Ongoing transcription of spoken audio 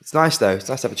It's nice though. It's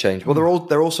nice to have a change. Well,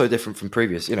 they're all so different from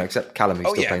previous, except Callum who's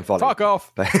still playing volley. Fuck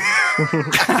off. I've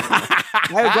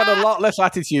got a lot less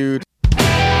attitude.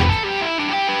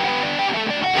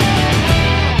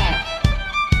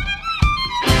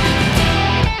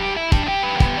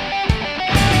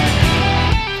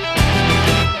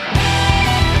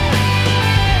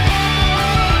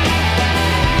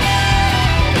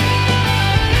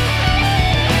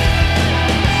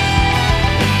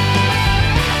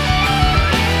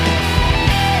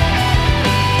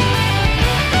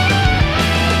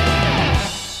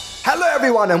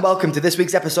 Everyone, and welcome to this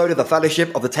week's episode of the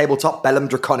Fellowship of the Tabletop Bellum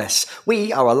Draconis.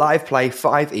 We are a live play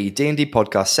 5e D&D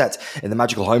podcast set in the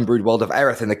magical homebrewed world of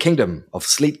Aerith in the kingdom of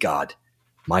Sleetgard.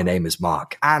 My name is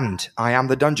Mark, and I am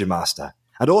the Dungeon Master.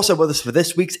 And also with us for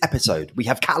this week's episode, we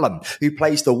have Callum, who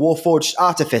plays the Warforged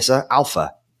Artificer,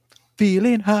 Alpha.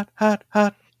 Feeling hot, hot,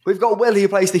 hot. We've got Will, who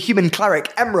plays the Human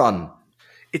Cleric, Emron.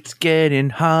 It's getting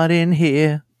hot in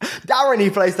here. Darren,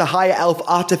 who plays the High Elf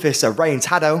Artificer, Rains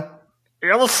Haddo. In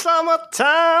the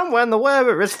summertime, when the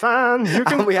weather is fine, you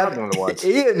can... And we have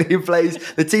Ian, who plays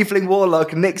the Tiefling Warlock,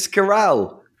 Nyx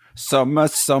Corral. Summer,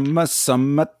 summer,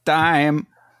 summertime.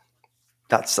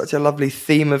 That's such a lovely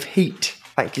theme of heat.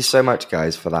 Thank you so much,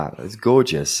 guys, for that. It's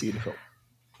gorgeous. Beautiful.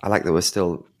 I like that we're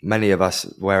still, many of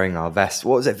us, wearing our vests.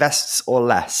 What was it, vests or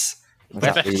less?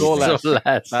 Vests or less.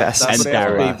 Vests and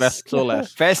Darren. Vests or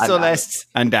less. Vests or less.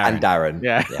 And Darren. And Darren.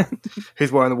 Yeah.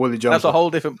 He's wearing the woolly jumper. That's a whole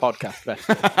different podcast.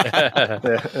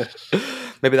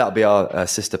 Maybe that'll be our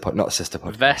sister podcast. Not sister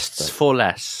podcast. Vests for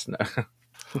less. No.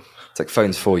 It's like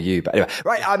phones for you. But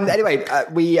anyway,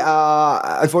 right. We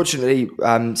are unfortunately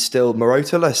still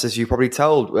Marota-less, as you probably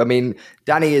told. I mean,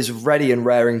 Danny is ready and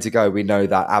raring to go. We know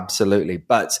that absolutely.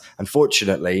 But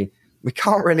unfortunately, we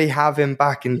can't really have him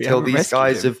back until these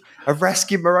guys have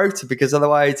rescued Marota, because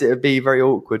otherwise it would be very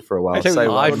awkward for a while.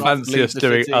 I fancy us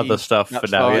doing other stuff for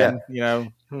now.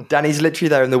 Fine, Danny's literally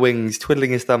there in the wings, twiddling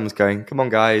his thumbs, going, "Come on,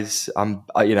 guys!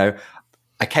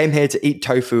 I came here to eat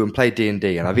tofu and play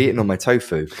D&D, and I've eaten all my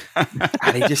tofu,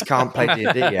 and he just can't play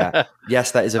D&D yet."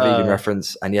 Yes, that is a vegan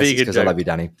reference, and yes, it's because I love you,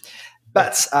 Danny.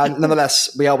 But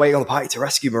nonetheless, we are waiting on the party to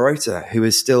rescue Marota, who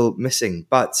is still missing.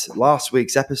 But last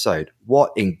week's episode,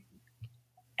 what in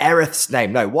Aerith's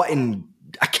name? No, what in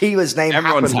Akiva's name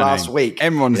happened last week?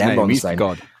 Everyone's name. He's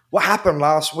God. What happened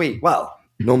last week? Well,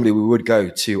 normally we would go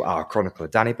to our chronicler,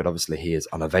 Danny, but obviously he is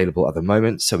unavailable at the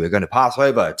moment. So we're going to pass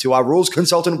over to our rules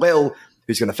consultant, Will,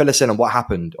 who's going to fill us in on what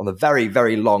happened on the very,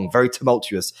 very long, very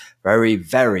tumultuous, very,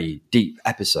 very deep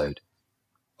episode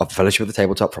of the Fellowship of the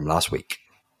Tabletop from last week.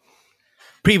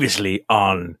 Previously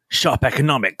on Sharp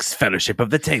Economics Fellowship of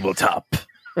the Tabletop.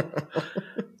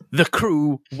 The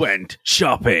crew went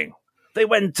shopping. They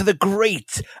went to the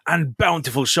great and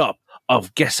bountiful shop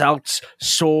of Gessalt's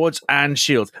Swords and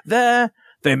Shields. There,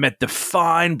 they met the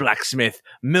fine blacksmith,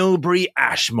 Milbury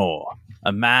Ashmore,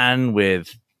 a man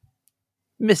with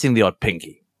missing the odd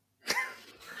pinky.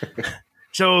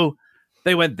 So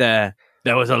they went there.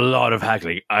 There was a lot of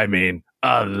haggling. I mean,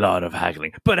 a lot of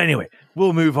haggling. But anyway,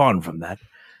 we'll move on from that.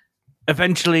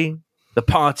 Eventually, the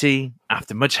party,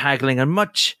 after much haggling and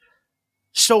much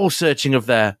soul-searching of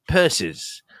their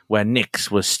purses, where Nyx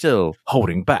was still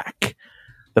holding back,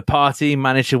 the party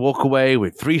managed to walk away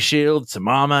with 3 shields, some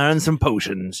armor, and some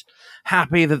potions,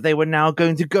 happy that they were now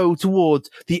going to go towards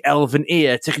the Elven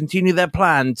Ear to continue their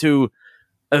plan to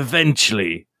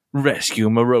eventually rescue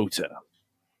Marota.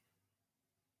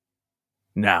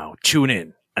 Now, tune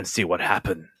in and see what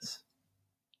happens.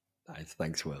 Nice,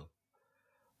 thanks, Will.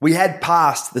 We head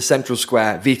past the central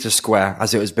square, Vita Square,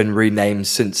 as it has been renamed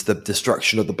since the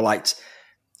destruction of the Blight,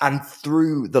 and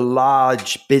through the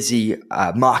large, busy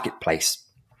marketplace.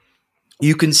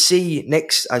 You can see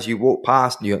Nyx as you walk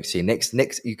past. You can see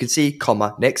Nyx. You can see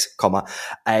Nyx,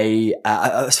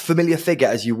 a familiar figure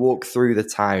as you walk through the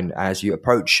town. As you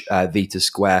approach Vita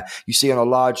Square, you see on a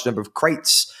large number of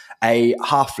crates a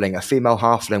halfling, a female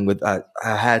halfling with her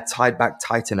hair tied back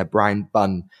tight in a brown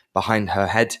bun behind her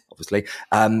head, obviously,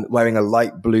 wearing a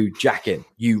light blue jacket.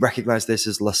 You recognize this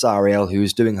as Lasariel, who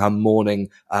is doing her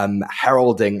morning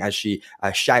heralding as she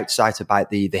shouts out about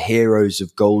the heroes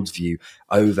of Goldview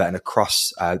over and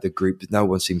across the group. No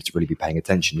one seems to really be paying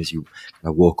attention as you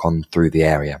walk on through the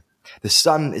area. The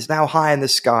sun is now high in the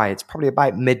sky. It's probably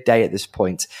about midday at this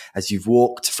point as you've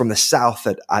walked from the south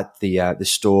at the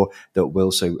store that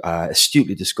Will so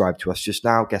astutely described to us just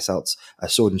now, Gessalt's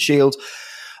Sword and Shield,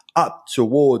 up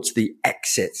towards the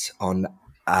exit on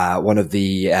one of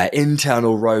the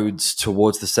internal roads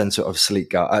towards the center of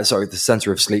Sleetgard. The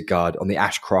center of Sleetgard on the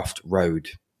Ashcroft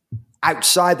Road.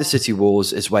 Outside the city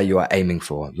walls is where you are aiming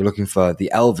for. You're looking for the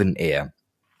Elven Ear.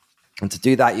 And to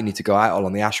do that, you need to go out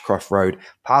along the Ashcroft Road,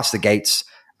 past the gates,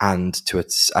 and to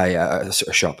a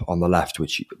shop on the left,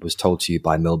 which was told to you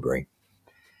by Milbury.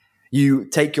 You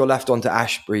take your left onto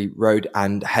Ashbury Road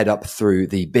and head up through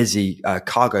the busy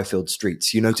cargo-filled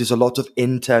streets. You notice a lot of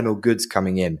internal goods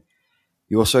coming in.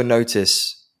 You also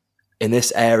notice, in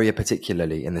this area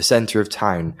particularly, in the center of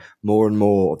town, more and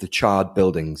more of the charred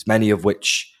buildings, many of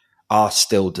which are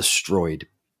still destroyed.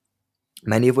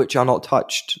 Many of which are not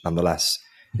touched, nonetheless.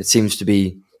 It seems to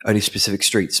be only specific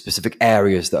streets, specific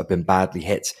areas that have been badly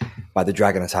hit by the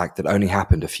dragon attack that only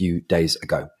happened a few days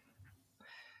ago.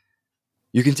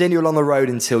 You continue along the road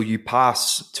until you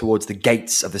pass towards the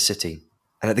gates of the city.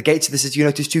 And at the gates of the city, you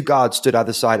notice 2 guards stood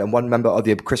either side and one member of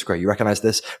the Criskro. You recognize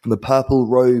this from the purple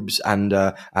robes and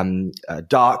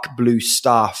dark blue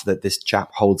staff that this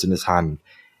chap holds in his hand.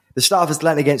 The staff is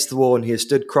leant against the wall and he has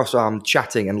stood cross-armed,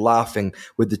 chatting and laughing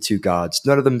with the 2 guards.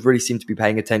 None of them really seem to be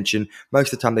paying attention.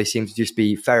 Most of the time they seem to just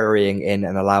be ferrying in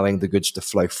and allowing the goods to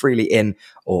flow freely in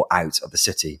or out of the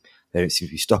city. They don't seem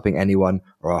to be stopping anyone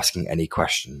or asking any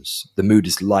questions. The mood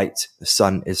is light. The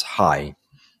sun is high.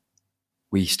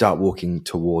 We start walking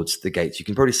towards the gates. You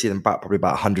can probably see them probably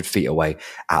about 100 feet away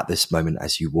at this moment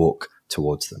as you walk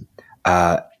towards them.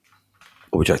 What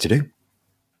would you like to do?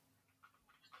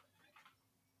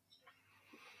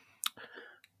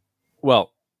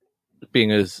 Well,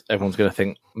 being as everyone's going to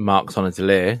think Mark's on a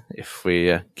delay if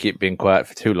we keep being quiet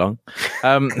for too long,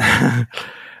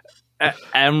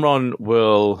 Emron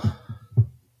will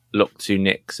look to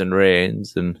Nix and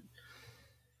Rains and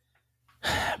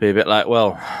be a bit like,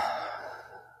 well,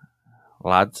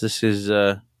 lads, this is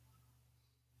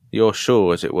your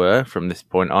show, as it were, from this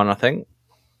point on, I think.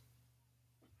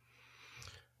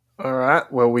 All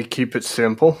right, well, we keep it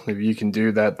simple. If you can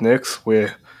do that, Nix,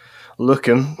 we're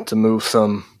looking to move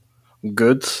some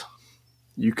goods.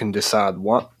 You can decide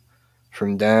what.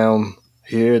 From down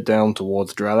here down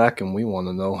towards Dralak, and we want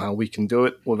to know how we can do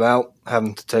it without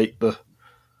having to take the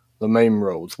main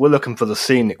roads. We're looking for the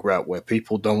scenic route where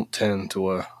people don't tend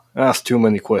to ask too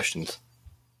many questions.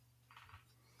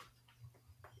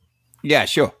 Yeah,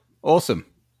 sure. Awesome.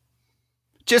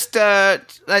 Just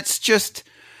let's just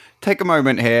take a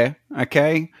moment here,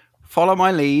 okay? Follow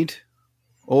my lead.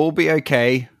 All be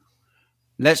okay.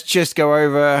 Let's just go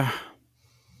over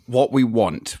what we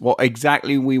want. What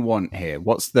exactly we want here.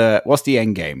 What's the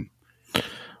end game?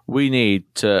 We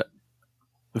need to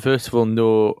first of all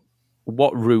know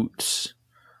what routes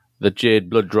the Jade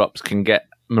Blood Drops can get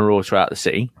Marota out of the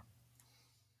city.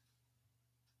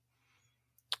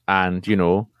 And, you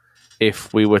know,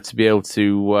 if we were to be able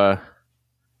to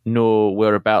know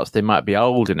whereabouts they might be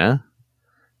holding her,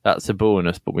 that's a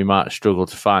bonus, but we might struggle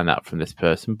to find that from this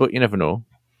person. But you never know.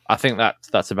 I think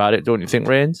that's about it, don't you think,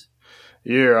 Rains?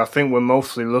 Yeah, I think we're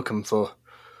mostly looking for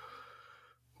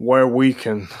where we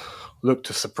can look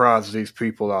to surprise these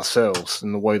people ourselves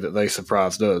in the way that they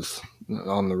surprised us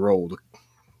on the road a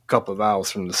couple of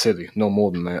hours from the city. No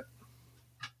more than that.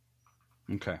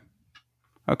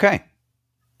 Okay.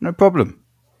 No problem.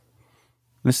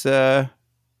 Let's do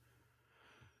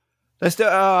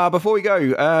before we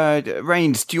go,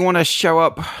 Rains, do you want to show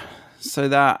up so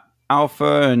that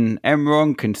Alpha and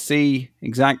Emron can see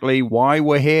exactly why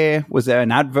we're here? Was there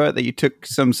an advert that you took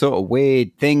some sort of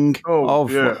weird thing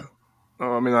of? Yeah.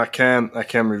 Oh, I mean, I can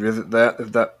revisit that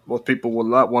if that what people would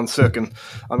like. 1 second.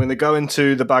 I'm going to go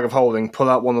into the bag of holding, pull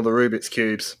out one of the Rubik's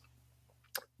Cubes,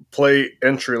 play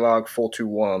entry log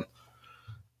 421,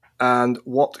 and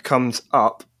what comes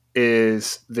up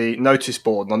is the notice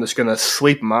board. And I'm just going to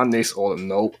sleep my niece or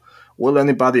note. Will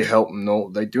anybody help them?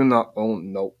 No, they do not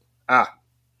own no. I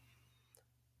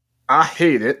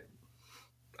hate it,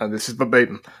 and this is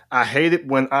verbatim, I hate it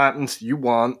when items you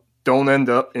want don't end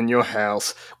up in your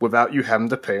house without you having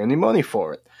to pay any money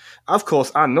for it. Of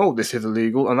course, I know this is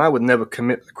illegal, and I would never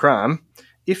commit the crime.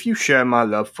 If you share my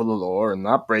love for the law and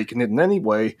not breaking it in any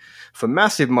way for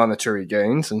massive monetary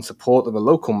gains and support of a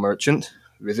local merchant,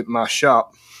 visit my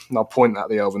shop, and I'll point at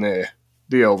the oven ear.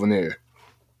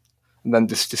 And then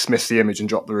just dismiss the image and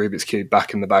drop the Rubik's Cube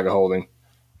back in the bag of holding.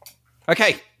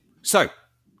 Okay, so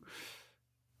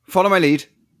follow my lead.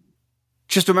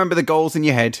 Just remember the goals in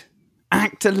your head.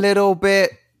 Act a little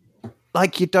bit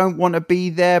like you don't want to be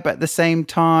there, but at the same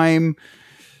time,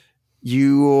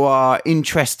 you are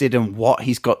interested in what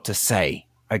he's got to say.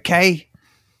 Okay?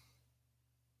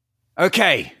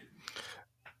 Okay.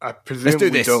 Let's do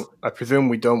this. I presume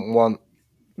we don't want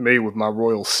me with my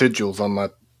royal sigils on my...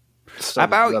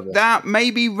 About level. that,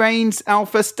 maybe Rains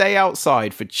Alpha stay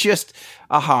outside for just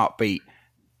a heartbeat.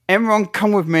 Emron,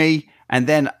 come with me, and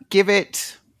then give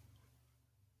it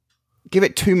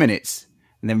 2 minutes.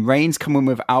 and then Rain's come in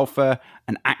with Alpha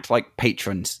and act like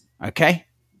patrons. Okay?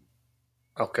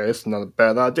 Okay, it's not a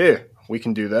bad idea. We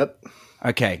can do that.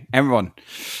 Okay, everyone,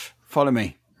 follow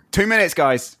me. 2 minutes,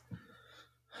 guys.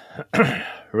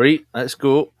 Right, let's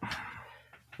go.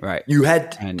 Right. You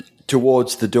head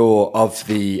towards the door of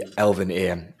the Elven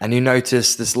Ear, and you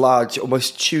notice this large,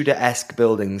 almost Tudor-esque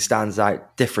building stands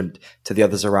out different to the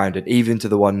others around it, even to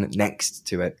the one next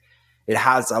to it. It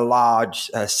has a large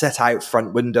set-out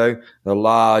front window, a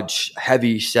large,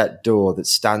 heavy-set door that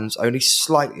stands only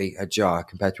slightly ajar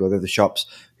compared to other shops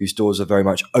whose doors are very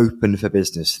much open for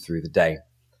business through the day.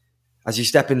 As you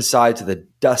step inside to the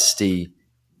dusty,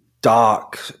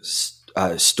 dark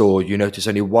store, you notice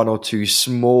only one or two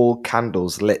small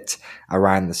candles lit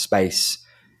around the space.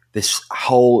 This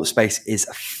whole space is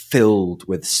filled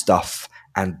with stuff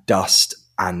and dust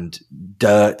and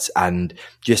dirt and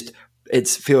just it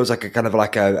feels like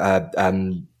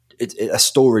a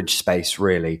storage space,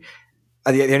 really.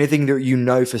 And the only thing that you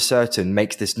know for certain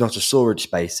makes this not a storage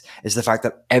space is the fact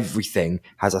that everything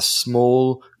has a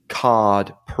small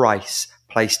card price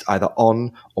placed either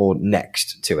on or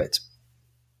next to it.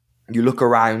 You look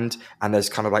around and there's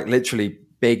kind of like literally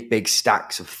big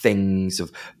stacks of things,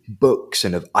 of books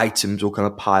and of items all kind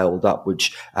of piled up,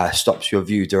 which stops your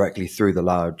view directly through the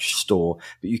large store.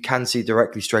 But you can see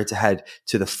directly straight ahead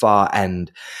to the far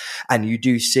end. And you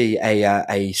do see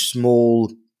a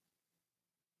small,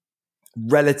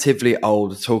 relatively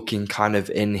old, talking kind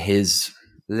of in his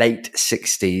late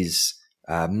 60s,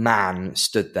 man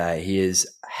stood there. He is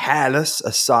hairless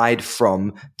aside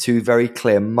from two very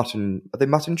clear mutton. Are they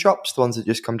mutton chops? The ones that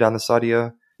just come down the side of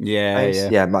your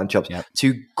face? Yeah, mutton chops. Yep.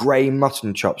 Two grey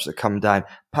mutton chops that come down,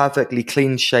 perfectly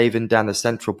clean shaven down the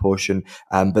central portion.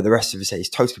 But the rest of his head is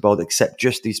totally bald except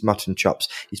just these mutton chops.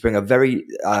 He's wearing a very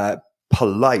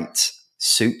polite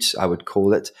suit, I would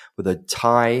call it, with a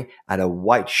tie and a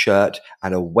white shirt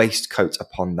and a waistcoat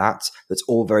upon that's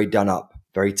all very done up,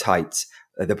 very tight.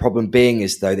 The problem being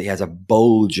is, though, that he has a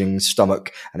bulging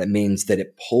stomach, and it means that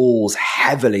it pulls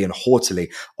heavily and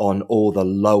haughtily on all the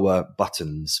lower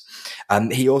buttons.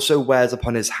 He also wears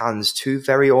upon his hands two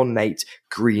very ornate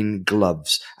green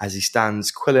gloves as he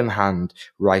stands quill in hand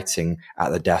writing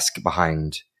at the desk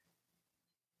behind.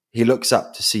 He looks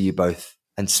up to see you both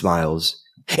and smiles.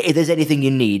 "If there's anything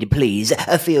you need, please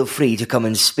feel free to come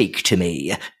and speak to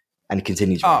me." And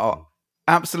continues writing.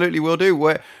 Absolutely, will do.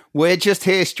 We're just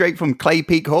here straight from Clay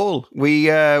Peak Hall. We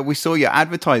saw your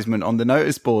advertisement on the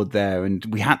notice board there, and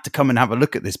we had to come and have a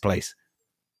look at this place.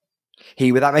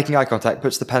 He, without making eye contact,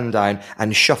 puts the pen down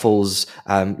and shuffles,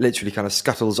 literally kind of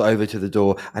scuttles over to the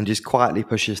door and just quietly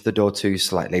pushes the door to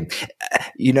slightly.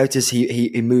 You notice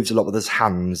he moves a lot with his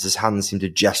hands. His hands seem to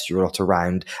gesture a lot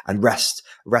around and rest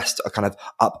kind of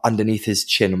up underneath his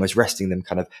chin, almost resting them,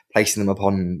 kind of placing them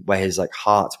upon where his like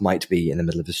heart might be in the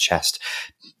middle of his chest.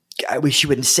 "I wish you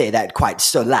wouldn't say that quite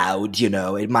so loud, you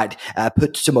know. It might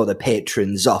put some other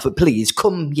patrons off. But please,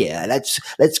 come here.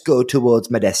 Let's go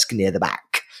towards my desk near the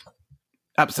back."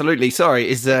 Absolutely. Sorry,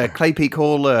 is Clay Peak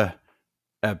Hall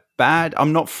bad?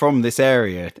 I'm not from this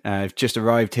area. I've just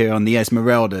arrived here on the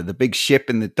Esmeralda, the big ship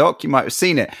in the dock. You might have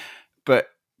seen it. But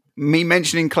me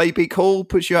mentioning Clay Peak Hall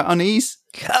puts you at unease?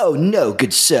 "Oh, no,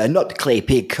 good sir, not Clay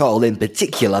Peak Hall in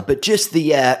particular, but just the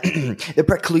the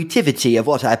preclusivity of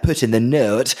what I put in the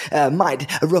note might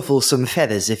ruffle some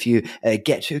feathers if you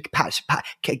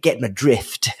get my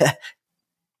drift."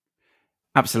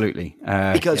 Absolutely.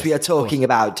 Because yes, we are talking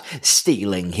about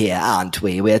stealing here, aren't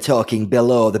we? We're talking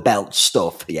below the belt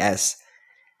stuff, yes?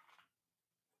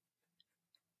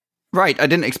 Right, I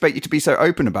didn't expect you to be so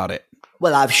open about it.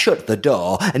 Well, I've shut the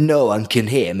door, and no one can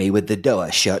hear me with the door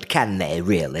shut, can they,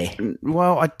 really?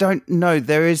 Well, I don't know.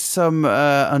 There is some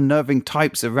unnerving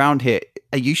types around here.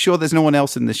 Are you sure there's no one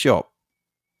else in the shop?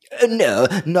 No,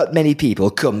 not many people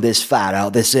come this far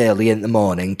out this early in the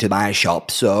morning to my shop,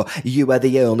 so you are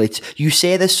the only... You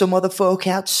say there's some other folk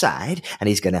outside? And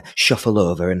he's going to shuffle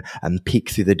over and peek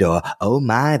through the door. "Oh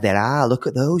my, there are. Look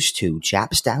at those two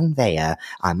chaps down there.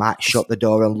 I might shut the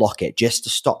door and lock it just to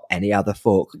stop any other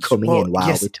folk coming in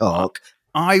while we talk."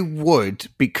 I would,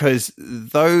 because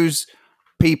those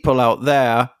people out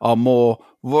there are more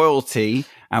royalty,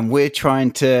 and we're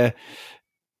trying to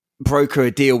broker a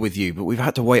deal with you, but we've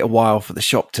had to wait a while for the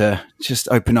shop to just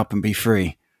open up and be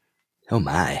free. Oh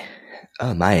my,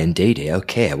 indeedy.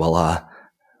 Okay, well,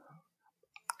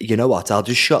 you know what? I'll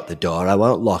just shut the door. I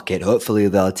won't lock it. Hopefully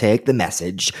they'll take the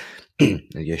message. And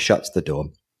he shuts the door.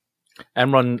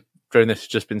 Emron, during this, has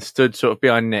just been stood sort of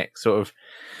behind Nick, sort of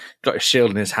got his shield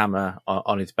and his hammer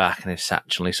on his back and his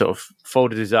satchel. And he sort of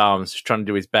folded his arms, trying to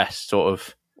do his best, sort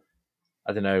of,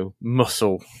 I don't know,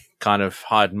 muscle kind of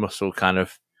hard muscle kind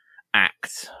of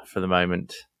act for the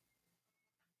moment.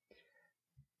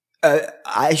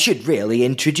 I should really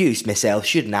introduce myself,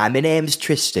 shouldn't I? My name's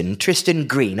Tristan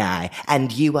Greeneye,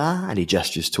 and you are? And he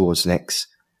gestures towards Nix.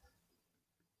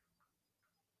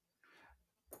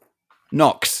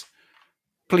 Nox.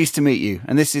 Pleased to meet you,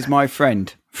 and this is my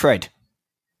friend, Fred.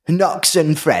 Nox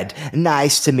and Fred,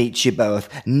 nice to meet you both.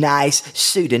 Nice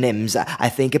pseudonyms, I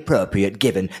think appropriate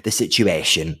given the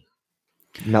situation.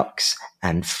 Nox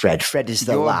and Fred. Fred is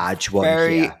the large one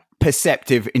very here.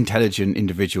 Perceptive, intelligent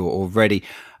individual already.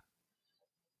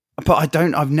 But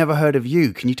I've never heard of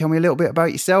you. Can you tell me a little bit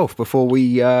about yourself before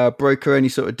we broker any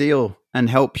sort of deal and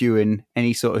help you in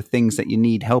any sort of things that you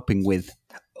need helping with?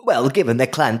 Well, given the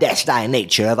clandestine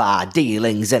nature of our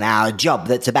dealings and our job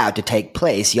that's about to take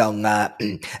place, young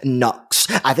Nox,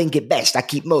 I think it best I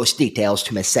keep most details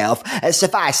to myself.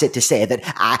 Suffice it to say that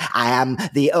I am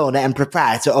the owner and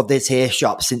proprietor of this here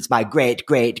shop since my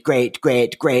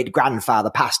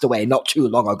great-great-great-great-great-grandfather passed away not too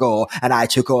long ago, and I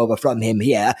took over from him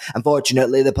here.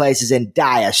 Unfortunately, the place is in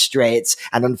dire straits,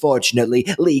 and unfortunately,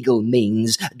 legal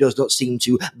means does not seem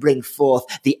to bring forth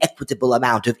the equitable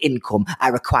amount of income I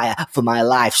require for my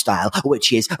lifestyle,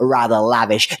 which is rather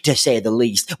lavish, to say the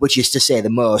least, which is to say the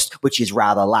most, which is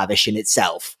rather lavish in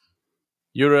itself.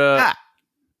 You're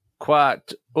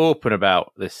quite open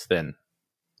about this then.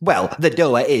 Well, the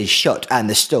door is shut and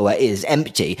the store is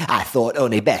empty. I thought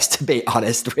only best to be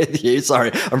honest with you.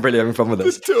 Sorry, I'm really having fun with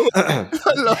this. I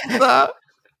love that.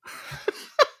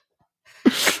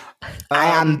 I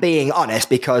am being honest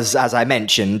because, as I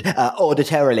mentioned,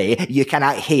 auditorily, you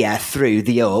cannot hear through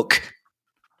the oak.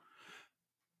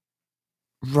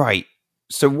 Right.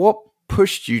 So what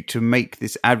pushed you to make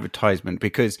this advertisement?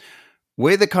 Because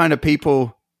we're the kind of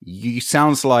people,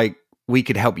 sounds like we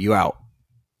could help you out,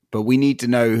 but we need to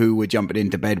know who we're jumping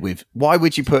into bed with. Why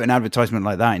would you put an advertisement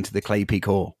like that into the Clay Peak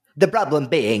Hall? The problem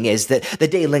being is that the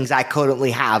dealings I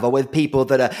currently have are with people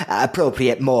that are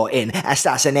appropriate more in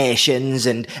assassinations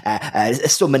and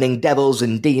summoning devils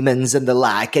and demons and the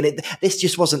like, and this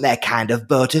just wasn't their kind of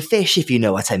boat of fish, if you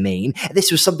know what I mean.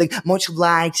 This was something much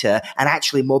lighter and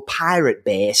actually more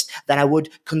pirate-based than I would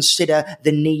consider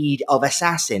the need of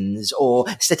assassins or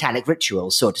satanic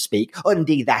rituals, so to speak, or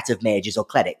indeed that of mages or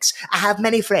clerics. I have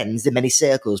many friends in many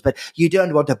circles, but you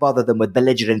don't want to bother them with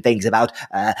belligerent things about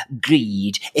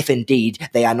greed, if indeed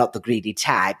they are not the greedy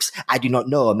types. I do not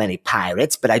know many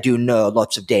pirates, but I do know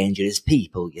lots of dangerous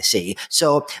people, you see.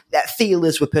 So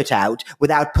feelers were put out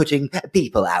without putting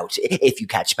people out, if you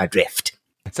catch my drift.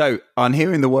 So on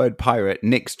hearing the word pirate,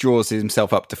 Nix draws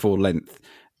himself up to full length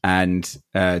and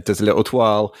does a little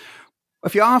twirl.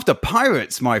 If you're after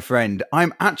pirates, my friend,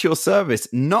 I'm at your service,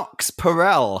 Nox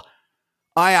Perel.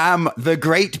 I am the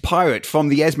great pirate from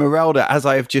the Esmeralda, as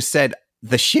I have just said,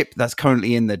 the ship that's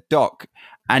currently in the dock.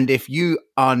 And if you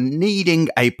are needing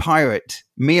a pirate,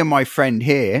 me and my friend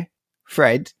here,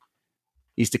 Fred,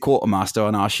 he's the quartermaster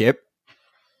on our ship,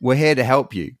 we're here to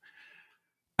help you.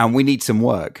 And we need some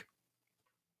work.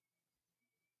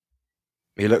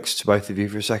 He looks to both of you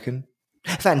for a second.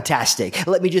 Fantastic.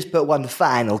 Let me just put one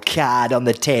final card on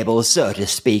the table, so to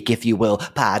speak, if you will.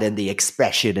 Pardon the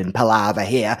expression and palaver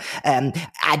here.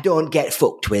 I don't get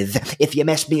fucked with. If you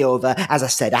mess me over, as I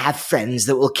said, I have friends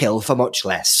that will kill for much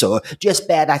less. So just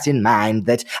bear that in mind,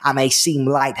 that I may seem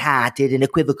light-hearted and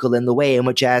equivocal in the way in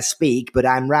which I speak, but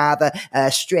I'm rather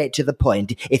straight to the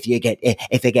point,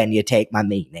 if again you take my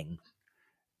meaning.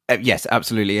 Yes,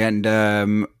 absolutely.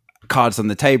 And cards on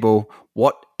the table.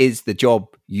 What is the job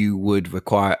you would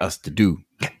require us to do?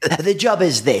 The job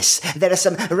is this. There are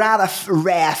some rather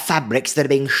rare fabrics that are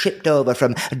being shipped over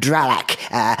from Dralak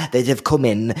that have come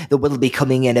in, that will be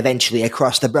coming in eventually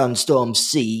across the Brownstorm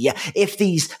Sea. If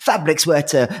these fabrics were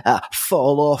to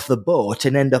fall off the boat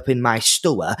and end up in my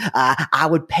store, I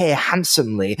would pay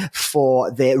handsomely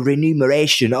for the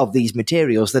remuneration of these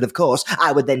materials that, of course,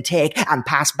 I would then take and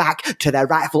pass back to their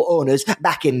rightful owners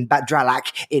back in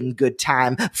Dralak in good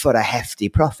time for a hefty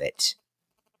profit.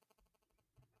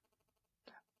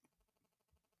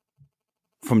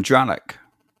 From Dralak?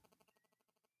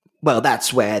 Well,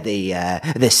 that's where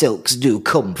the silks do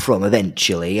come from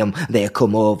eventually. They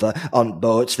come over on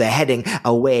boats. They're heading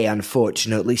away,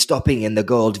 unfortunately, stopping in the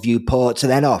Goldview ports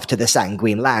and then off to the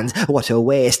Sanguine Lands. What a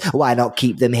waste. Why not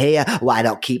keep them here? Why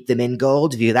not keep them in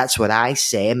Goldview? That's what I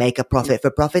say. Make a profit for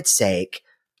profit's sake.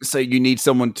 So you need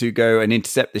someone to go and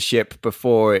intercept the ship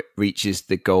before it reaches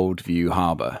the Goldview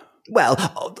harbour? Well,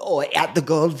 or at the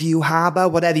Goldview Harbour,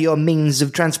 whatever your means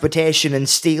of transportation and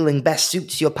stealing best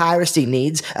suits your piracy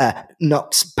needs,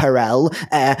 Nox Perel,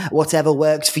 whatever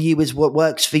works for you is what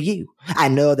works for you. I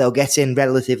know they'll get in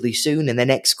relatively soon, in the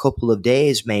next couple of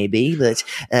days maybe, but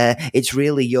it's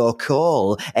really your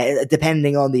call.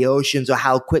 Depending on the oceans or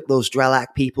how quick those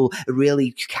Drelak people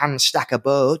really can stack a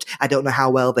boat, I don't know how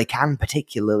well they can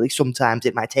particularly. Sometimes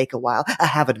it might take a while. I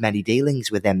haven't many dealings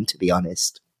with them, to be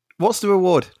honest. What's the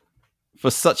reward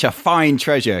for such a fine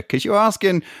treasure? Because you're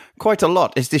asking quite a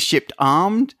lot. Is this ship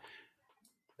armed?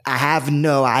 I have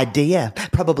no idea.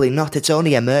 Probably not. It's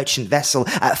only a merchant vessel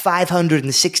at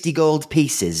 560 gold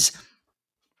pieces.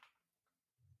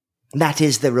 That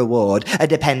is the reward,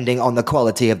 depending on the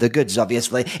quality of the goods,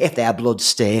 obviously. If they are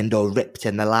blood-stained or ripped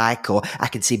and the like, or I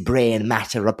can see brain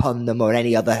matter upon them or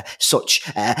any other such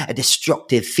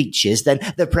destructive features, then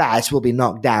the price will be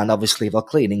knocked down, obviously, for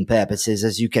cleaning purposes,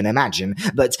 as you can imagine.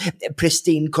 But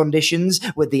pristine conditions,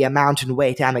 with the amount and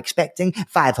weight I'm expecting,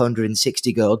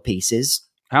 560 gold pieces.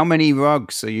 How many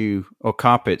rugs or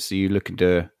carpets are you looking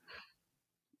to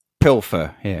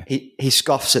pilfer here? He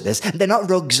scoffs at this. They're not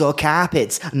rugs or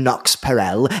carpets, Nox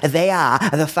Perel. They are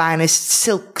the finest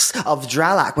silks of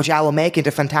Dralak, which I will make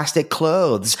into fantastic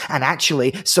clothes, and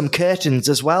actually some curtains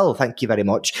as well, thank you very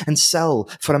much, and sell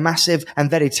for a massive and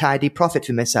very tidy profit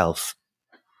for myself.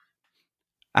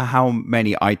 How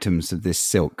many items of this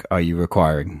silk are you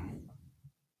requiring?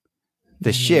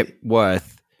 The ship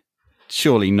worth?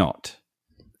 Surely not.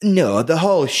 No, the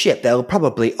whole ship, they'll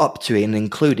probably up to and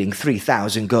including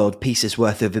 3,000 gold pieces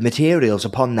worth of materials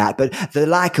upon that, but the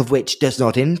like of which does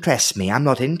not interest me. I'm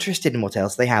not interested in what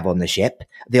else they have on the ship.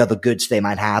 The other goods they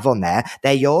might have on there,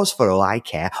 they're yours for all I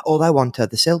care. All I want are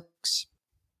the silks.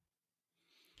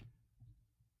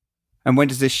 And when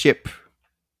does this ship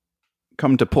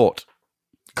come to port?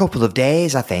 Couple of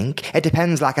days, I think. It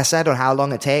depends, like I said, on how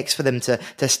long it takes for them to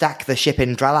stack the ship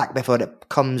in Dralak before it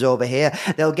comes over here.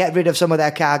 They'll get rid of some of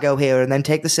their cargo here and then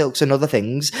take the silks and other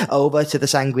things over to the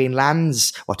Sanguine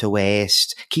Lands. What a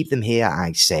waste. Keep them here,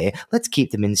 I say. Let's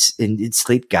keep them in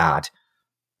Sleepguard.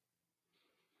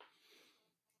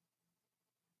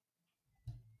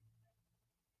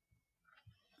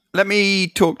 Let me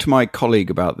talk to my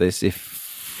colleague about this,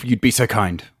 if you'd be so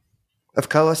kind. Of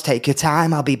course, take your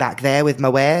time. I'll be back there with my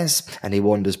wares. And he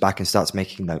wanders back and starts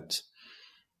making notes.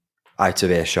 Out of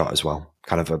earshot as well.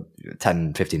 Kind of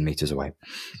 10, 15 metres away.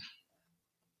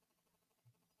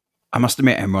 I must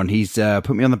admit, Emron, he's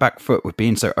put me on the back foot with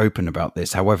being so open about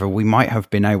this. However, we might have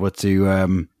been able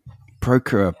to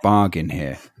procure a bargain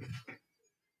here.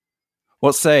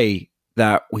 What say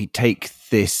that we take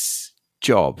this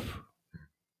job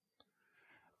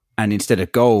and instead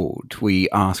of gold, we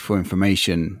ask for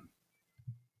information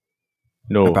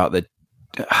about the...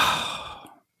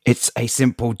 It's a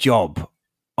simple job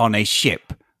on a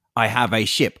ship. I have a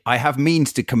ship. I have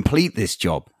means to complete this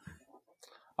job.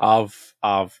 No,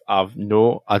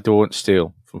 I don't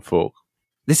steal from folk.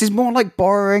 This is more like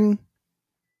borrowing.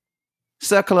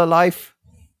 Circle of life.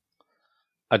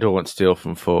 I don't steal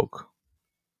from folk.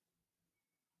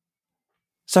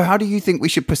 So how do you think we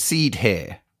should proceed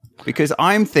here? Because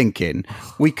I'm thinking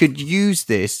we could use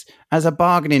this as a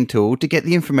bargaining tool to get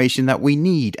the information that we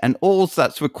need. And all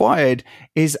that's required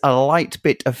is a light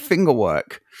bit of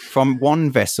fingerwork from one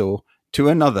vessel to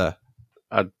another.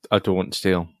 I don't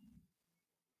steal.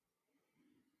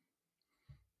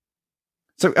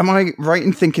 So am I right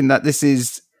in thinking that this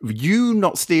is you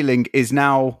not stealing is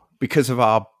now, because of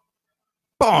our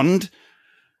bond,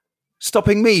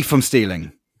 stopping me from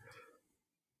stealing?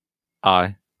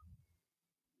 Aye.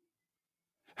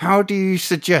 How do you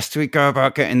suggest we go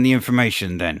about getting the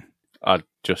information then? I'd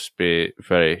just be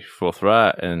very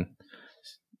forthright and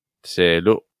say,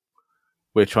 look,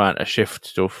 we're trying to shift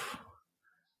stuff.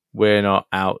 We're not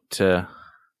out to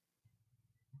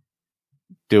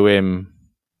do him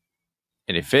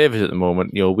any favours at the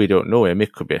moment. We don't know him.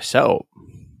 It could be a setup.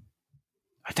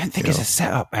 I don't think it's a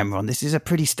setup, Emron. This is a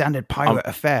pretty standard pirate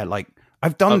affair. Like,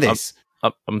 I've done this.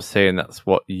 I'm saying that's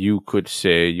what you could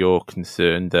say. You're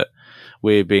concerned that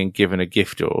we're being given a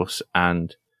gift horse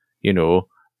and, you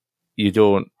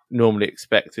don't normally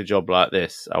expect a job like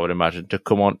this, I would imagine, to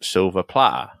come on silver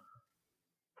platter.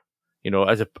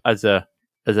 As a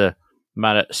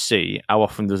man at sea, how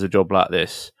often does a job like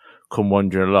this come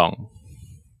wandering along?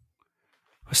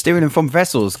 Steering from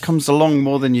vessels comes along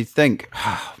more than you think.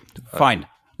 Fine.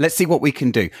 Let's see what we can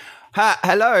do.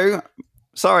 Hello.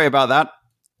 Sorry about that.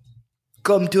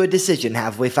 Come to a decision,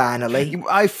 have we, finally?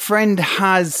 My friend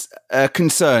has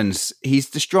concerns.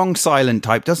 He's the strong, silent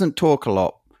type, doesn't talk a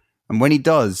lot. And when he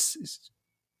does,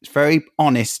 it's very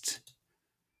honest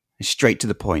and straight to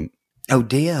the point. Oh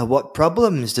dear, what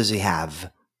problems does he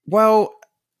have? Well,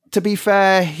 to be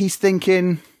fair, he's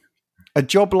thinking a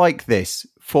job like this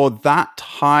for that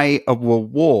high a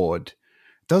reward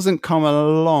doesn't come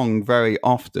along very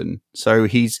often. So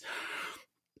he's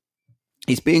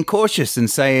being cautious and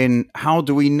saying, how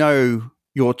do we know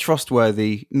you're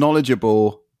trustworthy,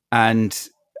 knowledgeable, and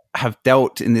have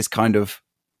dealt in this kind of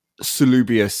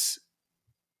salubrious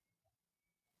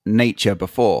nature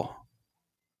before?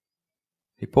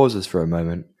 He pauses for a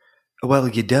moment. Well,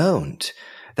 you don't.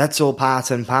 That's all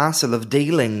part and parcel of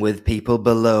dealing with people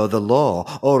below the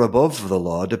law, or above the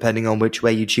law, depending on which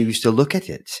way you choose to look at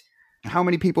it. How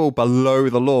many people below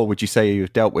the law would you say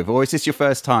you've dealt with? Or is this your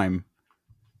first time?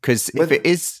 Because if it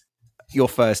is your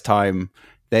first time,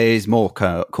 there is more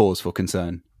cause for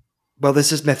concern. Well,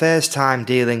 this is my first time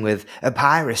dealing with a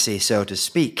piracy, so to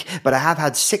speak, but I have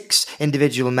had 6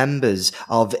 individual members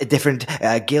of different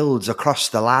guilds across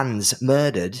the lands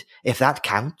murdered, if that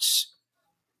counts.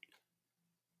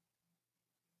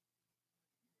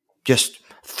 Just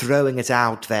throwing it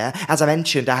out there. As I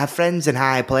mentioned, I have friends in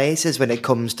high places when it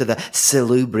comes to the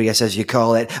salubrious, as you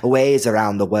call it, ways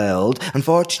around the world.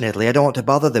 Unfortunately, I don't want to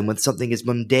bother them with something as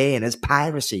mundane as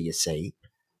piracy, you see.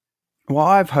 Well,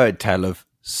 I've heard tell of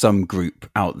some group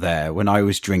out there when I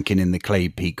was drinking in the Clay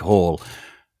Peak Hall.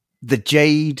 The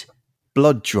Jade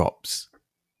Blood Drops.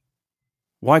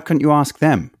 Why couldn't you ask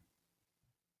them?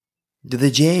 The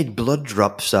Jade Blood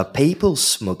Drops are people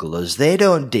smugglers. They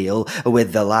don't deal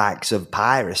with the likes of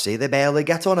piracy. They barely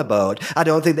get on a boat. I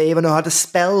don't think they even know how to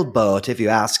spell boat, if you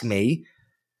ask me.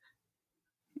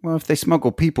 Well, if they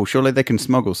smuggle people, surely they can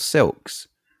smuggle silks.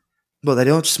 Well, they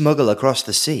don't smuggle across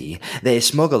the sea. They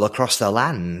smuggle across the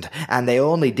land, and they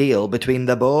only deal between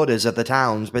the borders of the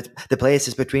towns, but the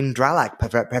places between Dralak,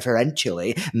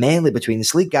 preferentially, mainly between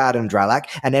Sleekguard and Dralak,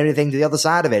 and anything to the other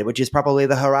side of it, which is probably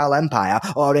the Haral Empire,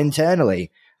 or internally.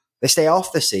 They stay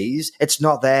off the seas. It's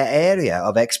not their area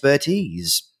of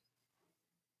expertise.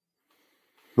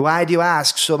 Why do you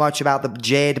ask so much about the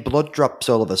Jade Blood Drops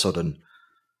all of a sudden?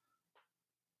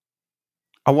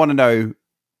 I want to know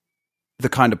the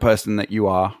kind of person that you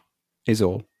are, is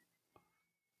all.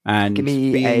 And Give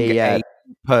me being a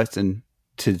person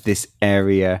to this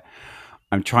area,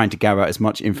 I'm trying to gather as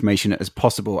much information as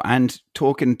possible, and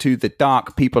talking to the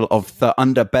dark people of the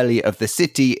underbelly of the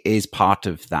city is part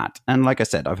of that. And like I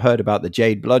said, I've heard about the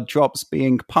Jade Blood Drops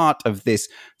being part of this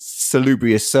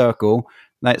salubrious circle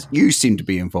that you seem to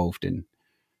be involved in.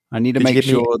 I need to make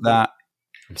sure that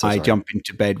I jump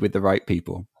into bed with the right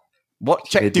people. What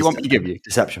check do you want me to give you?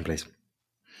 Deception, please.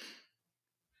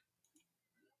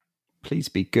 Please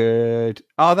be good.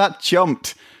 Oh, that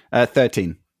jumped.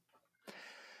 13.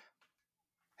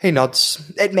 He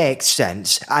nods. It makes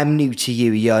sense. I'm new to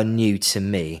you, you're new to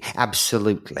me.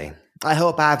 Absolutely. I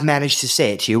hope I've managed to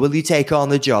say it to you. Will you take on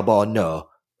the job or no?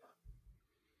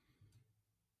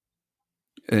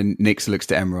 And Nyx looks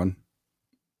to Emron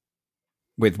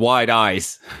with wide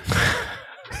eyes.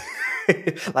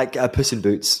 Like Puss in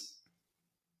Boots.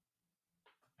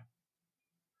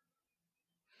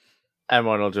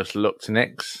 Emron will just look to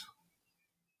Nyx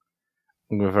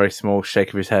and give a very small shake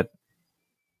of his head.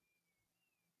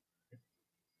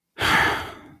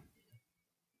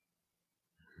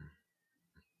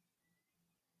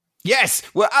 Yes,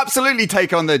 we'll absolutely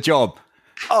take on the job.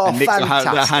 Oh, and Nyx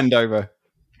fantastic. will hand over.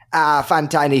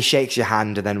 Fantastic. He shakes your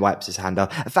hand and then wipes his hand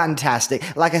off.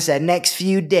 Fantastic. Like I said, next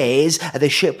few days, the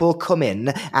ship will come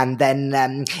in, and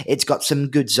then it's got some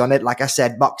goods on it. Like I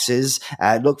said, boxes.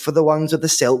 Look for the ones with the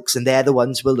silks, and they're the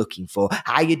ones we're looking for.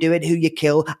 How you do it, who you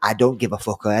kill, I don't give a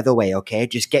fuck either way, okay?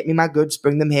 Just get me my goods,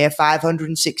 bring them here,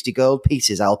 560 gold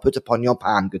pieces I'll put upon your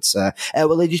palm, good sir.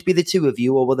 Will it just be the 2 of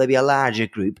you, or will there be a larger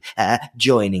group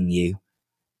joining you?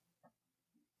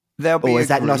 Or is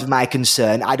that not of my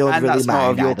concern? I don't really mind. That's not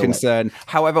of your concern.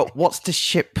 However, what's the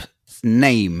ship's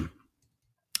name?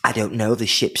 I don't know the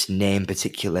ship's name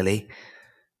particularly.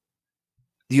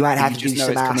 You might have to do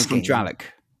some asking. Coming from Dralak.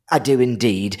 I do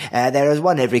indeed. There is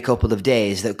one every couple of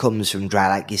days that comes from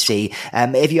Dralak, you see.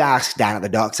 If you ask down at the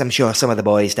docks, I'm sure some of the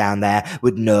boys down there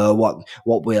would know what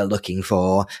we're looking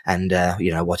for and,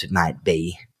 what it might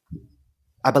be.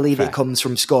 I believe It comes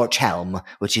from Scorch Helm,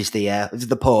 which is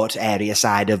the port area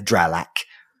side of Dralak.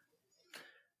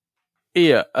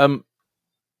 Yeah.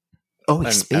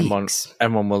 He speaks.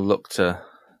 Emron will look to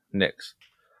Nyx.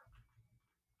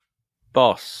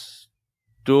 Boss,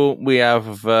 don't we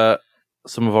have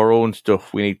some of our own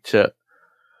stuff we need to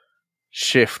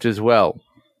shift as well?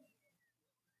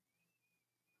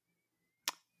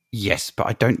 Yes, but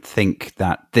I don't think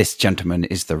that this gentleman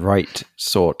is the right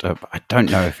sort of... I don't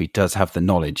know if he does have the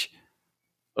knowledge.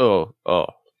 Oh.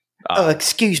 Oh,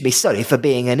 excuse me, sorry for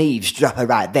being an eavesdropper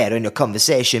right there in your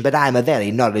conversation, but I'm a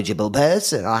very knowledgeable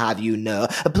person, I'll have you know.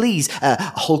 Please,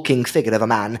 hulking figure of a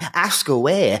man, ask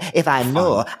away. If I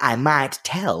know, I might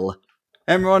tell.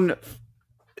 Emron,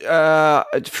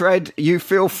 Fred, you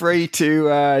feel free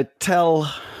to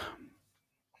tell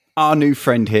our new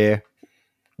friend here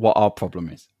what our problem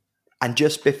is. And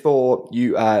just before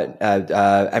you,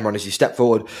 Emron, as you step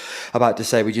forward, about to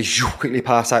say, we just quickly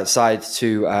pass outside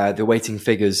to the waiting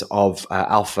figures of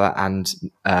Alpha and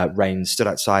Rain stood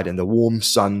outside in the warm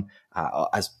sun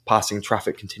as passing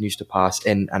traffic continues to pass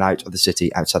in and out of the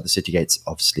city, outside the city gates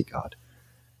of Sleekguard.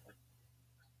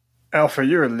 Alpha,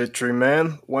 you're a literary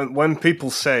man. When people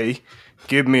say,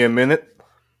 give me a minute,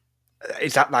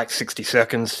 is that like 60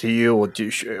 seconds to you,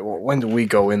 or when do we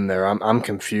go in there? I'm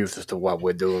confused as to what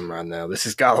we're doing right now. This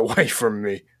has got away from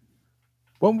me.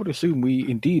 One would assume we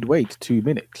indeed wait 2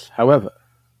 minutes. However,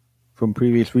 from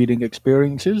previous reading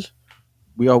experiences,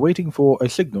 we are waiting for a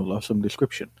signal of some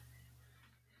description.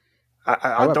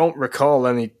 I don't recall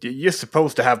any... You're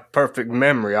supposed to have perfect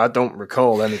memory. I don't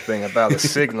recall anything about a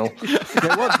signal.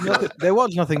 There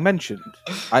was nothing mentioned.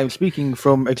 I am speaking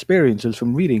from experiences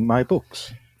from reading my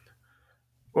books.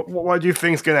 What do you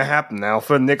think's going to happen,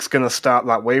 Alpha? Nick's going to start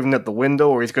like waving at the window,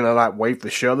 or he's going to like wave the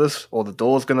shutters, or the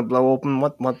door's going to blow open?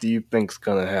 What do you think's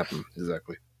going to happen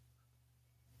exactly?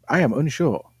 I am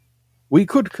unsure. We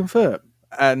could confirm,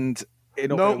 and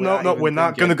no, we're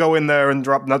not going to go in there and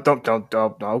drop. No, don't.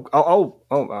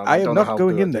 I am not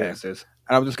going in there, and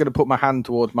I'm just going to put my hand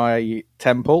towards my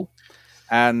temple,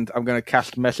 and I'm going to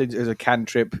cast message as a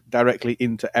cantrip directly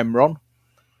into Emron,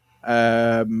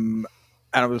 and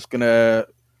I'm just going to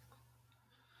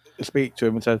speak to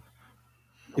him and say,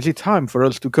 "Is it time for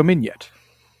us to come in yet?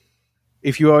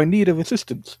 If you are in need of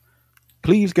assistance,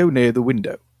 please go near the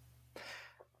window."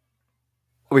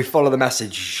 We follow the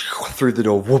message through the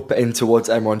door, whoop in towards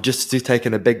Emron, just to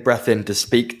taking a big breath in to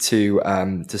speak to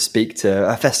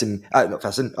Fessin. Not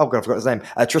Fessin. Oh god, I forgot his name.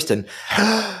 Tristan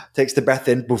takes the breath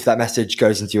in. Boof, that message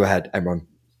goes into your head, Emron.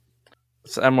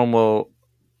 So Emron will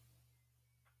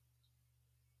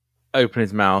open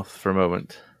his mouth for a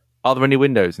moment. Are there any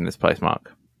windows in this place,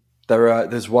 Mark?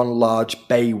 There's one large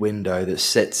bay window that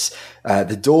sits.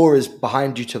 The door is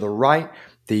behind you to the right.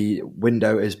 The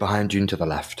window is behind you to the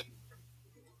left.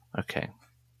 Okay.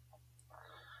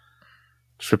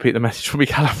 Just repeat the message for me,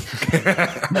 Callum.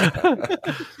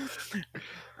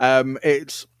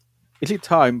 Is it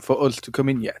time for us to come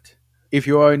in yet? If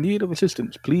you are in need of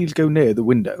assistance, please go near the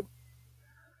window.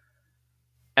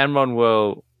 Emron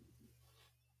will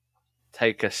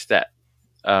take a step,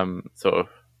 sort of,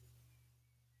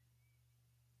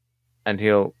 and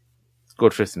he'll go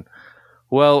to Tristan.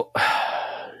 Well,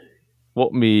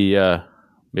 what me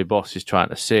boss is trying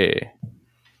to say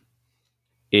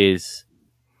is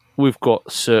we've got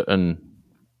certain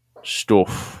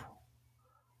stuff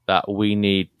that we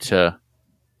need to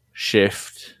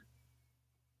shift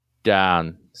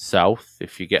down south,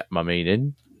 if you get my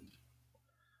meaning,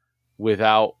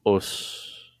 without us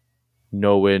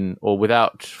knowing, or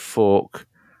without folk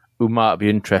who might be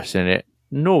interested in it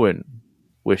knowing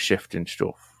we're shifting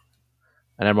stuff.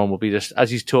 And everyone will be just, as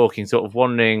he's talking, sort of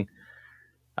wandering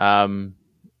and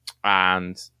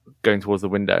going towards the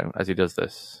window as he does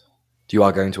this. You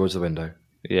are going towards the window?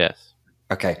 Yes.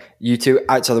 Okay. You two,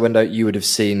 outside the window, you would have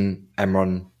seen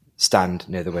Emron stand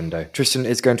near the window. Tristan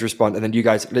is going to respond, and then you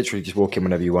guys literally just walk in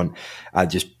whenever you want.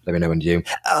 Just let me know when you do.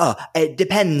 Oh, it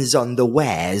depends on the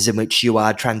wares in which you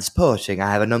are transporting.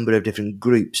 I have a number of different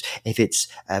groups. If it's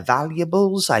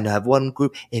valuables, I have one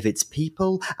group. If it's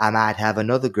people, I might have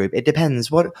another group. It depends.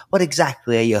 What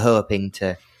exactly are you hoping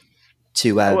to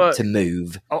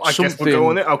move? Oh, I guess we're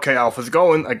going in. Okay, Alpha's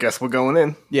going. I guess we're going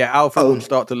in. Yeah, Alpha would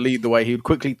start to lead the way. He would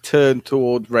quickly turn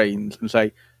towards Reigns and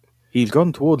say, "He's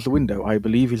gone towards the window. I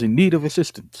believe he's in need of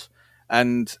assistance."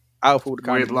 And Alpha would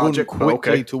kind of run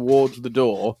quickly towards the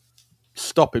door,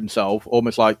 stop himself,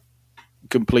 almost like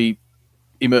complete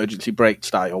emergency brake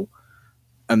style,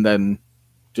 and then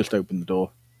just open the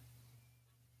door.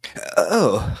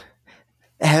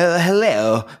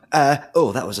 Hello.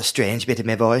 That was a strange bit of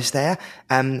my voice there.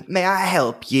 May I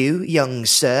help you, young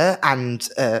sir, and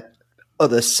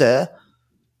other sir?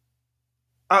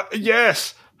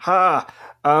 Yes. Ha.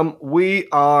 We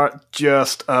are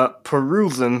just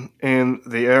perusing in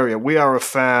the area. We are a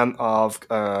fan of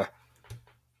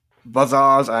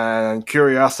bazaars and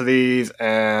curiosities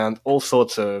and all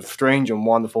sorts of strange and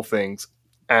wonderful things.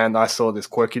 And I saw this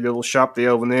quirky little shop there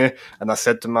over there, and I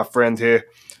said to my friend here,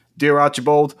 "Dear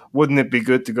Archibald, wouldn't it be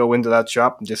good to go into that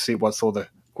shop and just see what sort of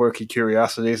quirky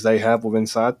curiosities they have within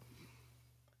inside?"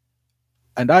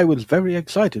 And I was very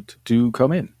excited to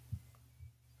come in.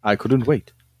 I couldn't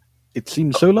wait. It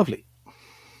seemed so lovely.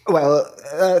 Well,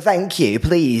 thank you.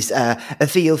 Please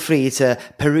feel free to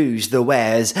peruse the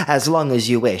wares as long as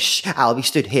you wish. I'll be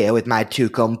stood here with my 2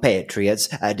 compatriots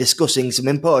discussing some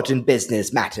important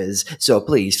business matters, so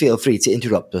please feel free to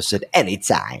interrupt us at any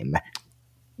time.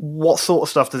 What sort of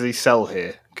stuff does he sell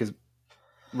here? Because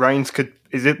Rains could...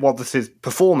 Is it what this is?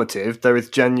 Performative? There is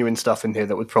genuine stuff in here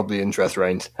that would probably interest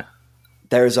Rains.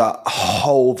 There's a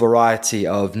whole variety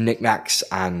of knickknacks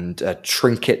and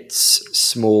trinkets,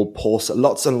 small porcelain,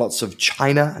 lots and lots of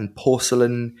china and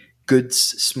porcelain goods,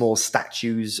 small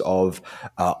statues of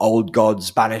old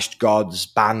gods, banished gods,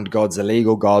 banned gods,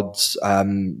 illegal gods,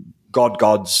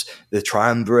 gods, the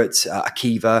triumvirate,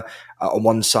 Akiva on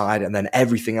one side, and then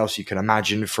everything else you can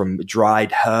imagine, from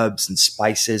dried herbs and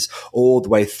spices all the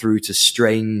way through to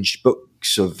strange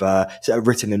books of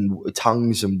written in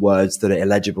tongues and words that are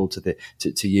illegible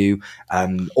to you,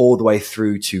 all the way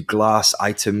through to glass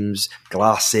items,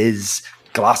 glasses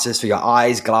for your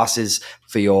eyes, glasses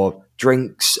for your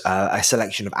drinks, a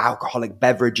selection of alcoholic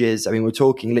beverages. I mean, we're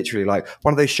talking literally like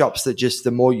one of those shops that just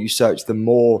the more you search, the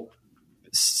more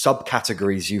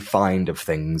subcategories you find of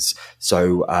things.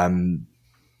 So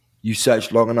you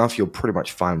search long enough, you'll pretty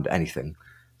much find anything.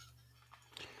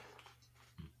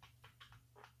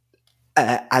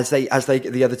 As the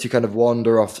other two kind of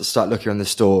wander off, start looking around the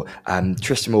store,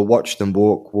 Tristan will watch them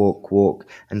walk,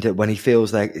 and when he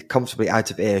feels they're comfortably out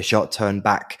of earshot, turn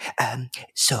back.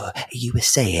 So you were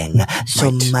saying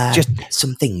some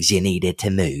things you needed to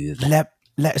move.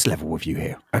 Let us level with you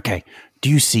here, okay? Do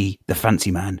you see the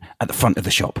fancy man at the front of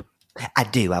the shop? I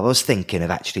do. I was thinking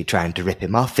of actually trying to rip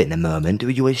him off in a moment.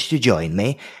 Would you wish to join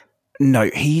me? No,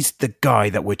 he's the guy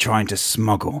that we're trying to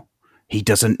smuggle. He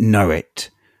doesn't know it.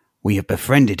 We have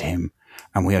befriended him,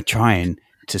 and we are trying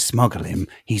to smuggle him.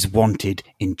 He's wanted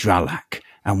in Dralak,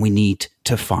 and we need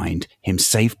to find him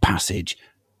safe passage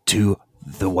to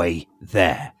the way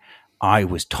there. I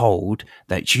was told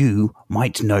that you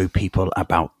might know people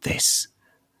about this.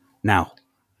 Now,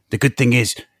 the good thing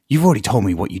is, you've already told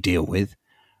me what you deal with,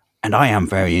 and I am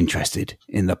very interested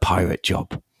in the pirate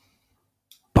job.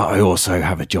 But I also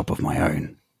have a job of my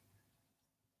own.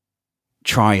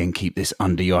 Try and keep this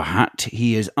under your hat.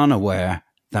 He is unaware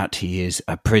that he is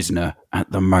a prisoner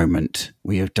at the moment.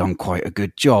 We have done quite a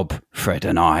good job, Fred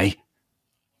and I,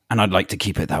 and I'd like to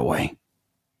keep it that way.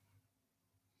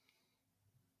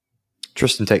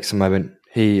 Tristan takes a moment.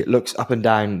 He looks up and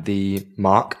down the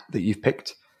mark that you've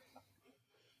picked.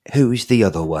 Who's the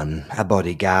other one? A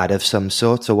bodyguard of some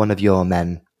sort, or one of your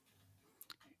men?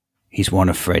 He's one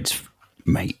of Fred's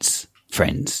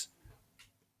friends.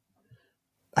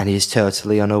 And he's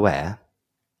totally unaware?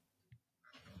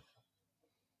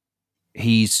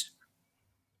 He's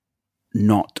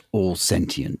not all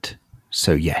sentient,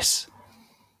 so yes.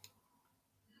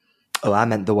 Oh, I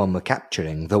meant the one we're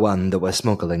capturing, the one that we're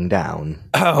smuggling down.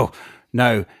 Oh,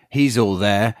 no, he's all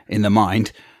there in the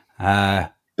mind.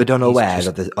 But unaware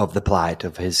of the plight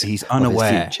of his He's unaware.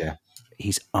 Of his future.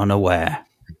 He's unaware.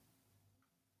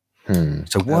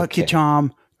 So work your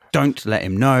charm. Don't let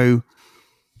him know.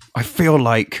 I feel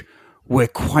like we're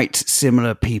quite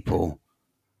similar people,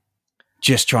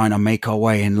 just trying to make our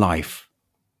way in life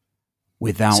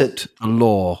without the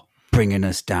law bringing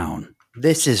us down.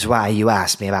 This is why you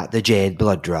asked me about the jade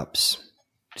blood drops.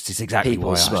 This is exactly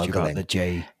why I asked you about the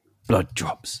jade blood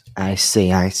drops. I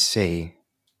see.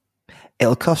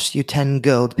 It'll cost you 10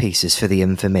 gold pieces for the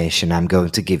information I'm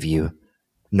going to give you,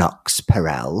 Nox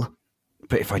Perel.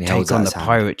 But if I take on the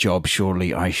pirate job,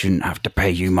 surely I shouldn't have to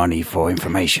pay you money for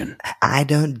information. I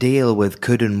don't deal with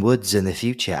Cudden Woods in the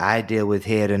future. I deal with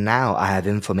here and now. I have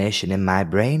information in my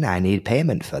brain. I need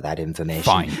payment for that information.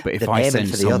 Fine, but if I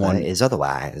send someone, is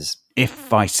otherwise.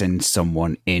 If I send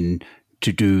someone in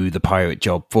to do the pirate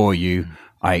job for you,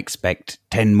 I expect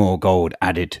 10 more gold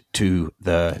added to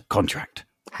the contract.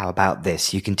 How about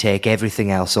this? You can take everything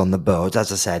else on the boat,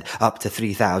 as I said, up to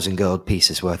 3,000 gold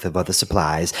pieces worth of other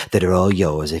supplies that are all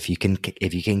yours if you can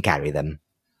carry them.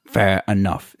 Fair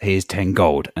enough. Here's 10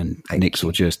 gold, and Nix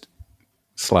will just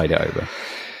slide it over.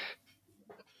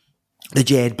 The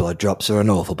jade blood drops are an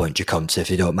awful bunch of cunts, if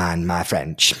you don't mind my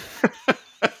French.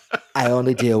 I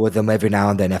only deal with them every now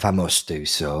and then if I must do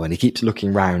so, and he keeps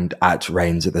looking round at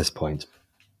Rains at this point.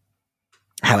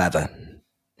 However,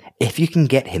 if you can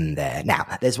get him there... Now,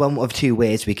 there's one of 2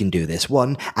 ways we can do this.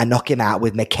 One, I knock him out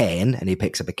with my cane, and he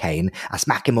picks up a cane. I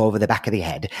smack him over the back of the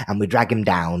head, and we drag him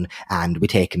down, and we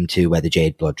take him to where the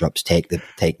jade blood drops take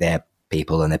their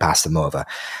people, and they pass them over.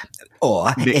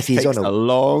 Or, if he's on a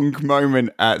long moment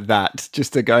at that,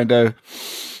 just to kind of...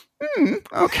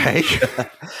 okay.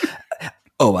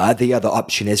 Or the other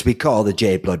option is we call the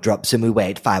Jade Blood Drops and we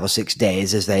wait 5 or 6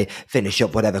 days as they finish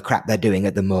up whatever crap they're doing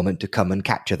at the moment to come and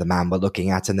capture the man we're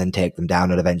looking at and then take them down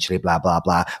and eventually blah, blah,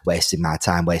 blah, wasting my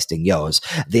time, wasting yours.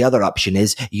 The other option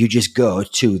is you just go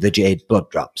to the Jade Blood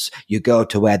Drops. You go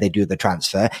to where they do the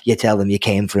transfer. You tell them you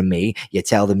came from me. You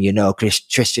tell them you know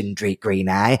Tristan Green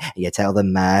Eye. You tell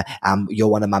them you're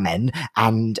one of my men.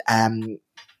 And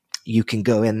you can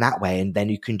go in that way, and then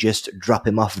you can just drop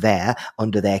him off there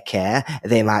under their care.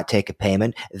 They might take a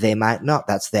payment. They might not.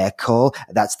 That's their call.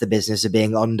 That's the business of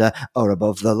being under or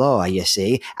above the law, you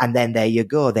see. And then there you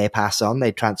go. They pass on.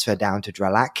 They transfer down to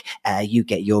Dralak. You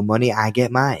get your money. I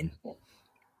get mine.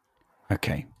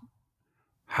 Okay.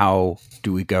 How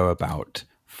do we go about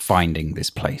finding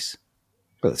this place?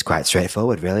 Well, it's quite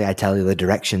straightforward, really. I tell you the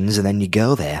directions, and then you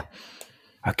go there.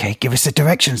 Okay, give us the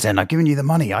directions then. I've given you the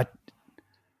money.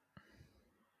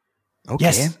 Okay.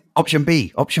 Yes, option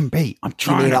B. I'm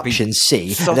trying you mean to option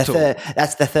C? subtle.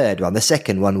 That's the third one. The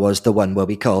second one was the one where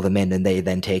we call them in and they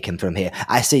then take him from here.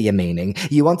 I see your meaning.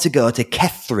 You want to go to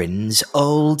Catherine's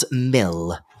Old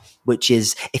Mill, which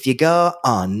is, if you go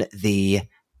on the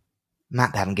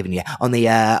map I haven't given you, on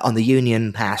the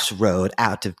Union Pass Road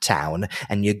out of town,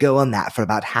 and you go on that for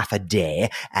about half a day.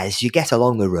 As you get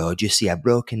along the road, you see a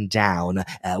broken down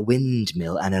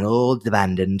windmill and an old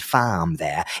abandoned farm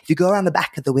there. If you go around the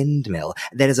back of the windmill,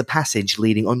 there is a passage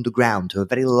leading underground to a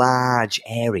very large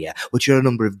area, which are a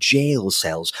number of jail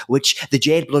cells, which the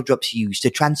Jade Blood Drops use to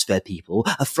transfer people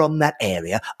from that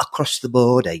area across the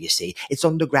border, you see. It's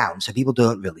underground, so people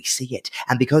don't really see it.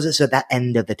 And because it's at that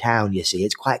end of the town, you see,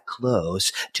 it's quite close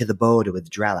to the border with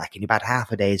Dralak, and about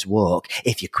half a day's walk,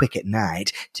 if you're quick at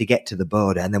night, to get to the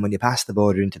border. And then when you pass the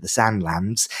border into the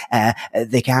Sandlands,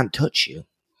 they can't touch you.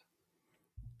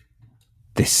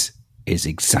 This is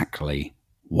exactly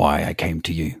why I came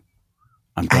to you.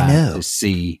 I'm glad to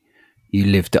see you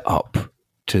lived up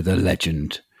to the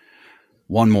legend.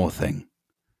 One more thing.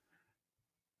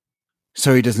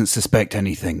 So he doesn't suspect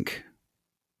anything.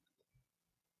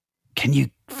 Can you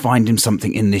find him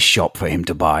something in this shop for him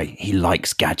to buy? He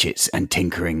likes gadgets and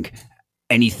tinkering.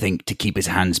 Anything to keep his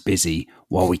hands busy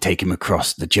while we take him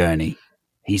across the journey.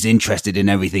 He's interested in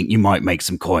everything. You might make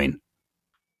some coin.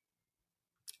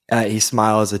 He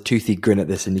smiles a toothy grin at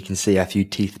this, and you can see a few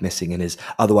teeth missing in his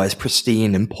otherwise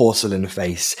pristine and porcelain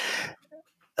face.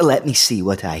 Let me see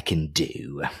what I can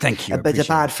do. Thank you. But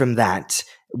apart from that,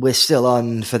 we're still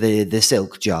on for the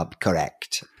silk job,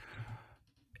 correct?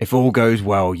 If all goes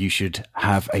well, you should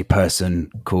have a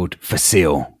person called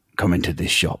Facile come into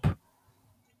this shop.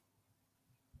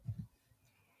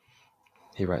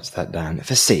 He writes that down.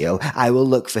 Facile, I will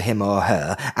look for him or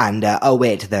her and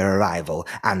await their arrival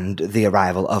and the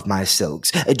arrival of my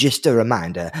silks. Just a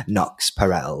reminder, Nox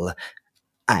Perel,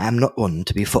 I am not one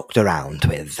to be fucked around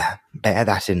with. Bear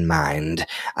that in mind.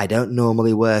 I don't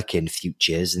normally work in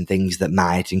futures and things that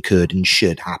might and could and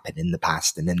should happen in the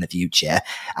past and in the future.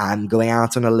 I'm going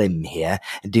out on a limb here.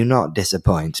 Do not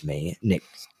disappoint me,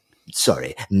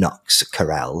 Nox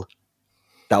Carell.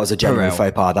 That was a genuine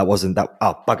faux pas. That wasn't that.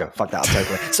 Oh, bugger. Fuck that up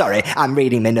totally. Sorry, I'm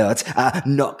reading my notes.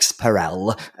 Nox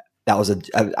Perel. That was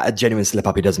a genuine slip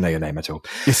up. He doesn't know your name at all.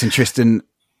 Listen, Tristan,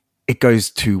 it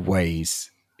goes two ways.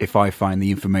 If I find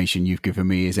the information you've given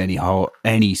me is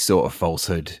any sort of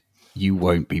falsehood, you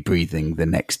won't be breathing the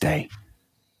next day.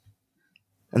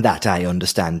 And that I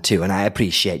understand too, and I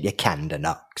appreciate your candor,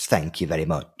 Nox. Thank you very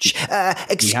much.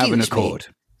 Excuse you have an me, accord.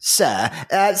 Sir,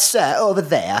 over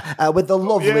there, with the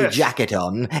lovely jacket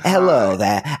on. Hello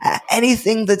there.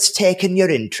 Anything that's taken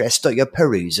your interest or your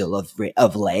perusal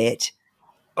of late?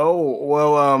 Oh,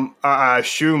 well, I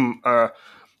assume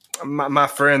my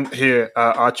friend here,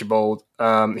 Archibald,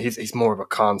 he's more of a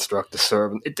construct, a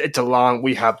servant. It's a long.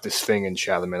 We have this thing in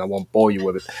Shadowman. I won't bore you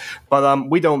with it, but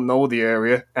we don't know the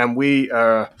area, and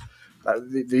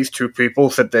these two people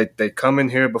said they come in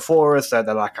here before us. That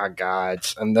they're like our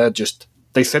guides, and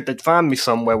they said they'd find me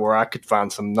somewhere where I could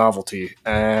find some novelty,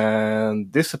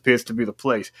 and this appears to be the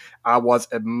place. I was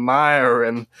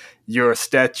admiring your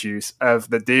statues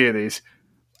of the deities.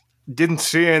 Didn't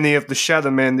see any of the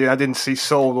Shadowmen. I didn't see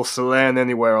Sol or Selene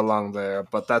anywhere along there,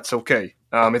 but that's okay.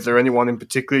 Is there anyone in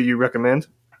particular you recommend?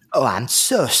 Oh, I'm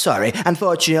so sorry.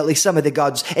 Unfortunately, some of the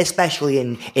gods, especially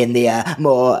in the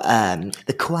more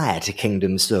the quieter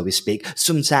kingdoms, so we speak,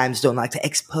 sometimes don't like to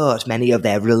export many of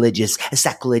their religious,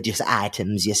 sacrilegious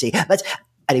items, you see. But,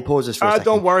 and he pauses for a second.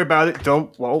 Don't worry about it.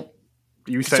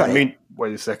 You said me.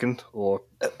 Wait a second, or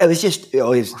it was just. He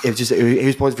was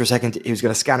pausing for a second. He was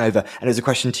going to scan over, and there's a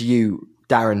question to you,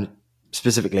 Darren,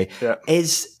 specifically. Yeah.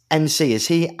 Is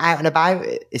he out and about?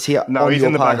 Is he? No, he's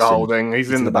in the bag of holding. He's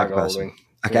in the bag of holding.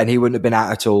 Okay, and he wouldn't have been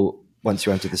out at all once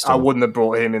you enter the store? I wouldn't have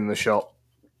brought him in the shop.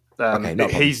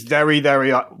 He's very,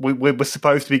 very. We're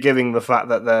supposed to be giving the fact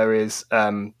that there is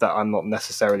that I'm not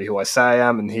necessarily who I say I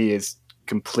am, and he is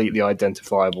completely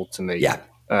identifiable to me. Yeah,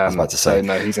 I was about to say. So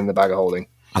no, he's in the bag of holding.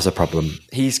 As a problem.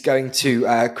 He's going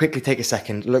to quickly take a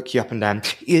second, look you up and down.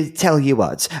 Tell you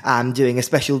what, I'm doing a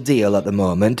special deal at the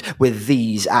moment with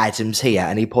these items here.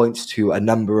 And he points to a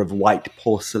number of white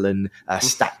porcelain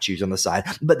statues on the side.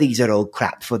 But these are all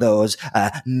crap for those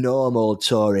normal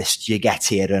tourists you get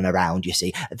here and around, you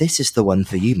see. This is the one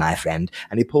for you, my friend.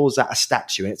 And he pulls out a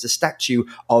statue. And it's a statue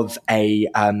of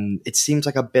it seems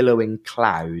like a billowing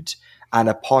cloud. And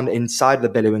upon inside the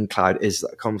billowing cloud is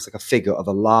almost like a figure of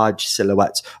a large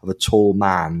silhouette of a tall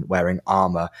man wearing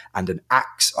armor and an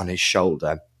axe on his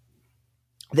shoulder.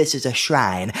 This is a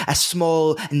shrine, a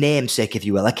small namesake, if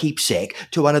you will, a keepsake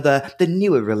to one of the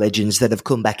newer religions that have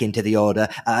come back into the order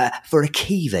for a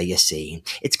kiva, you see.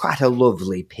 It's quite a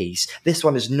lovely piece. This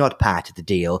one is not part of the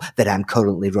deal that I'm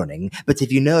currently running, but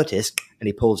if you notice, and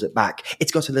he pulls it back,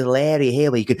 it's got a little area here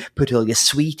where you can put all your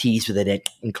sweeties within it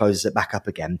and closes it back up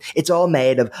again. It's all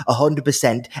made of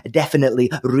 100% definitely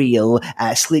real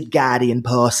Sleek Guardian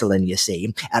porcelain, you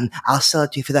see. And I'll sell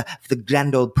it to you for the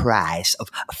grand old price of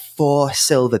 4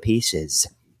 silver pieces.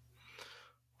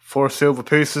 4 silver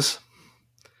pieces?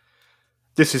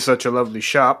 This is such a lovely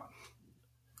shop.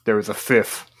 There is a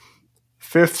 5th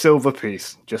silver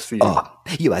piece, just for you. Oh,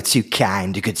 you are too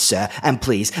kind, good sir. And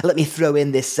please, let me throw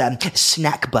in this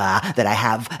snack bar that I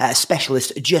have,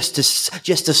 specialist just to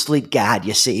Sleek Guard,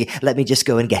 you see. Let me just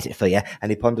go and get it for you.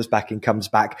 And he ponders back and comes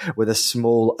back with a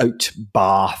small oat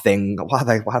bar thing. Why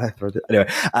they throw it? Anyway,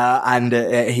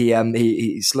 and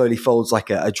he slowly folds like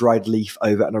a dried leaf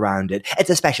over and around it. It's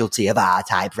a specialty of our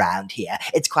type round here.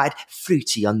 It's quite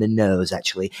fruity on the nose,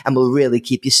 actually, and will really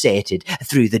keep you sated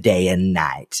through the day and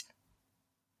night.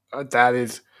 That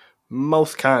is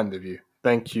most kind of you.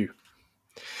 Thank you.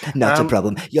 Not a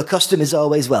problem. Your customers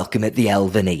always welcome at the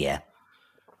Elven Ear.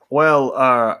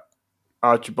 Well,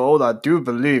 Archibald, I do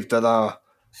believe that our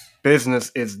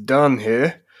business is done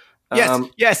here.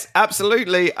 Yes,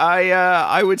 absolutely.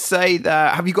 I would say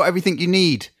that. Have you got everything you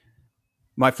need,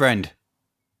 my friend?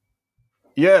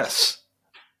 Yes.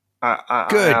 Good.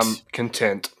 I am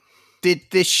content. Did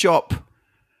this shop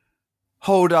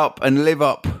hold up and live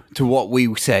up to what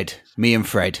we said, me and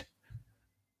Fred?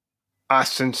 I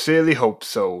sincerely hope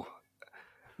so.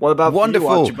 What about Wonderful.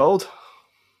 you, Archibald?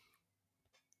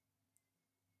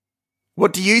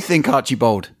 What do you think,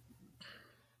 Archibald?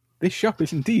 This shop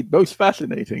is indeed most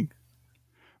fascinating.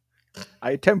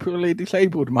 I temporarily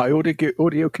disabled my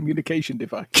audio communication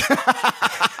device.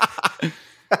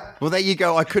 Well, there you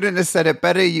go. I couldn't have said it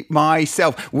better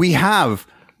myself. We have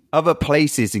other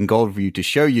places in Goldview to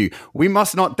show you. We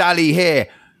must not dally here.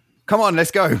 Come on,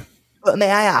 let's go. Well,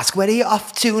 may I ask, where are you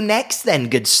off to next then,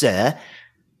 good sir?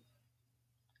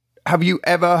 Have you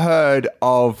ever heard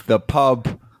of the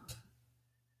pub,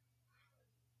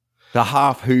 the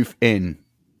Half Hoof Inn?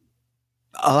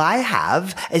 Oh, I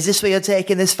have. Is this where you're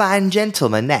taking this fine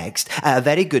gentleman next? A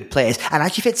very good place, and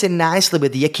actually fits in nicely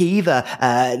with the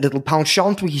Akiva little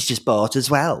penchant we just bought as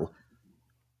well.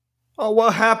 Oh,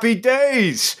 well, happy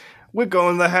days! We're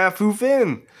going to the Half Hoof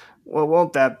Inn. Well,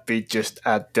 won't that be just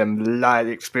a delight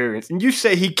experience? And you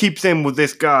say he keeps in with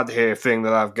this guard here thing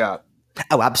that I've got?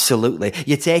 Oh, absolutely.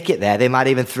 You take it there, they might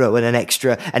even throw in an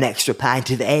extra pint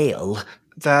of ale.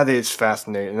 That is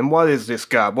fascinating. And what is this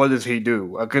god? What does he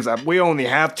do? Because we only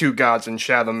have 2 gods in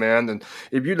Shadowman, and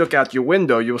if you look out your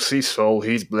window, you'll see Sol.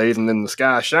 He's blazing in the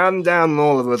sky, shining down on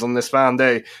all of us on this fine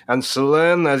day. And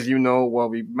Selene, as you know, well,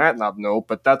 we might not know,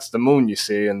 but that's the moon, you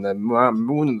see, and the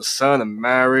moon and the sun are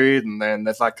married, and then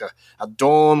there's like a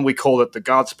dawn, we call it the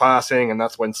gods passing, and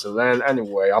that's when Selene,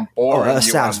 anyway, I'm boring. Oh, that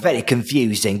sounds very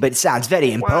confusing, but it sounds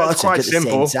very important it's quite at the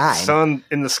simple. same time. Sun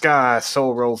in the sky,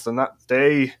 Sol rolls the night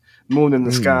day. Moon in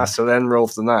the sky, so then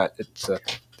rolls the night. It's a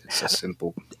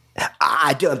simple.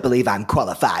 I don't believe I'm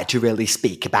qualified to really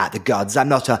speak about the gods. I'm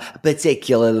not a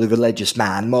particularly religious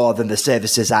man, more than the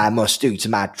services I must do to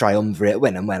my triumvirate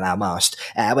when and when I must.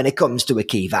 When it comes to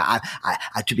Akiva,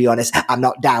 I, to be honest, I'm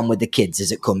not down with the kids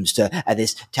as it comes to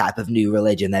this type of new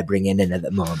religion they're bringing in at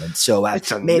the moment. So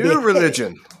it's a maybe, new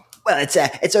religion. Well,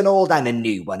 it's an old and a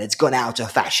new one. It's gone out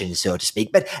of fashion, so to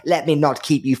speak. But let me not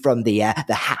keep you from the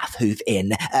Half Hoof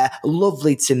Inn.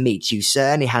 Lovely to meet you,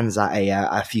 sir. And he hands out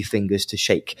a few fingers to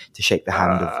shake the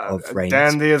hand of Rains.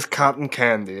 Dandy as cotton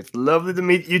candy. It's lovely to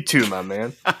meet you too, my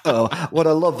man. Oh, what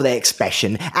a lovely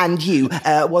expression. And you,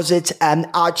 was it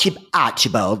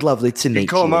Archibald? Lovely to meet you.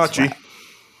 Call him Archie. Well.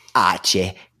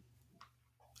 Archie.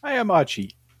 I am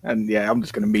Archie. And yeah, I'm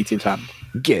just going to meet his hand.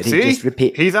 Good. See?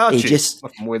 He's Archie. He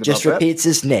just repeats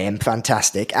his name.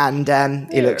 Fantastic. And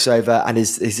he looks over, and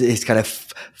his kind of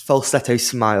falsetto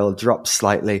smile drops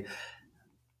slightly.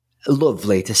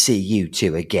 Lovely to see you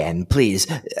two again. Please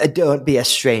don't be a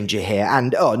stranger here.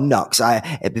 And Knox,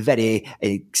 I'd be very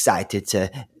excited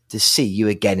to see you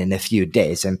again in a few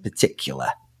days in particular.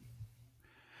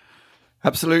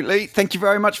 Absolutely. Thank you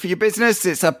very much for your business.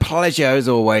 It's a pleasure as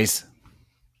always.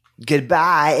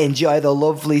 Goodbye. Enjoy the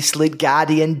lovely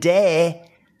Slidguardian day.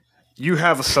 You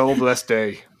have a soul-blessed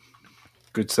day.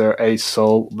 Good sir, a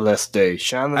soul-blessed day.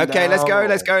 Okay,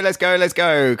 let's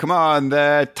go. Come on,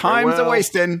 the times are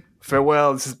wasting.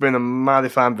 Farewell, this has been a mighty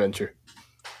fine venture.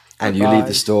 And you leave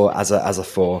the store as a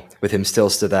four, with him still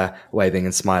stood there, waving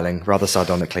and smiling rather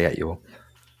sardonically at you all.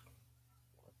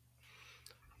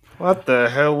 What the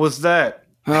hell was that?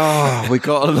 Oh, we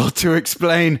got a lot to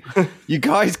explain. You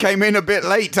guys came in a bit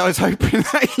late. I was hoping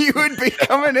that you would be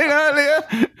coming in earlier.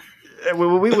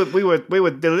 We were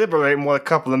deliberating what a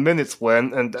couple of minutes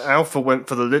went, and Alpha went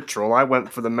for the literal, I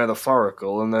went for the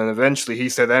metaphorical, and then eventually he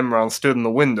said Emron stood in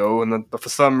the window, and then, but for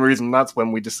some reason that's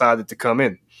when we decided to come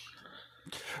in.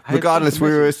 Regardless,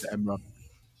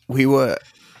 we were,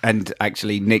 and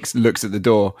actually Nix looks at the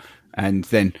door and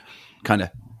then kind of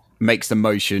makes the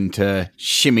motion to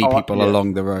shimmy people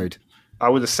along the road. I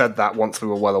would have said that once we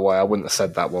were well away. I wouldn't have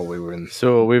said that while we were in.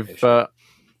 So we've got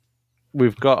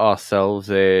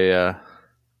ourselves a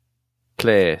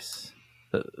place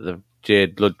that the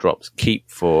Jade Blood Drops keep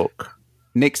folk.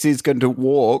 Nix is going to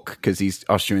walk, because he's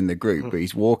ushering the group, but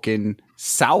he's walking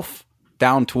south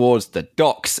down towards the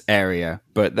docks area.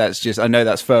 But that's just, I know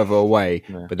that's further away,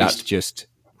 but that's just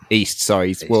east. Sorry,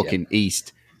 he's walking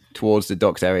east towards the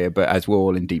docks area, but as we're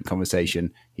all in deep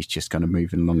conversation, he's just kind of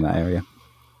moving along that area.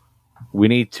 We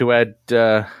need to head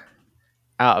out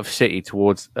of city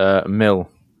towards a mill.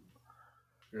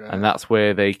 Right. And that's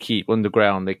where they keep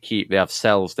underground. They have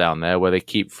cells down there where they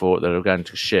keep folk that are going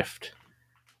to shift.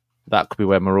 That could be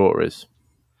where Marauder is.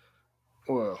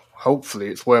 Well, hopefully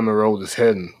it's where Marauder's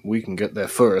heading. We can get there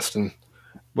first and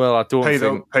I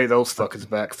don't pay those fuckers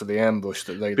back for the ambush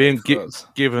that they did for us.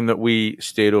 Given that we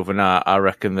stayed overnight, I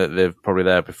reckon that they're probably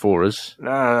there before us.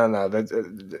 No.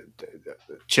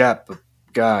 The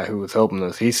guy who was helping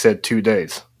us, he said 2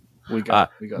 days. We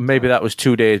got maybe that was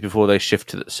 2 days before they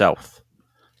shifted to the south,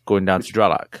 going down to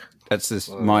Dralak. That's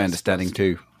my understanding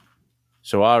too.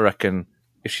 So I reckon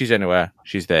if she's anywhere,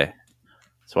 she's there.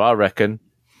 So I reckon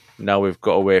now we've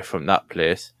got away from that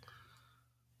place,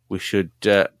 we should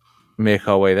make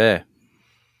our way there.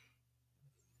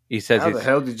 He says, how the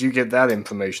hell did you get that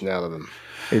information out of him?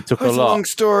 It took That's a lot. Long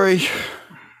story.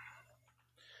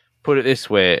 Put it this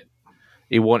way,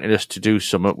 he wanted us to do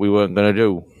something we weren't going to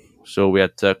do, so we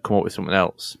had to come up with something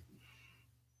else.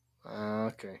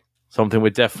 Okay. Something we're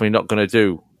definitely not going to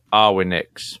do, are we,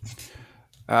 Nix?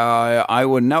 I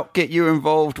will not get you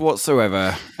involved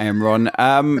whatsoever,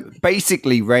 Emron.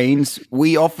 Basically, Reigns,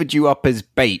 we offered you up as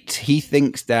bait. He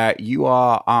thinks that you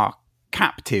are our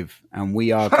captive, and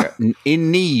we are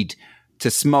in need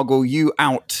to smuggle you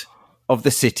out of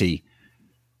the city.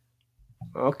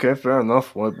 Okay, fair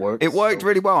enough. Well, it worked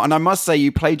really well, and I must say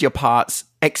you played your parts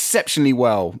exceptionally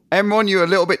well. Emron, you're a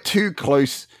little bit too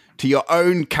close to your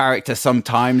own character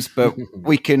sometimes, but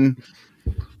we can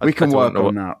work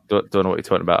on that. Don't know what you're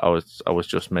talking about. I was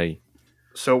just me.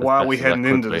 So why are we heading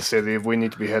into the city if we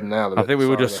need to be heading out of it? I think we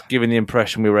were just giving the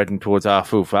impression we were heading towards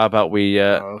Arfuf. How about we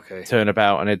turn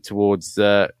about and head towards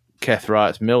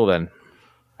Kethwright's mill then?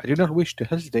 I do not wish to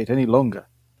hesitate any longer.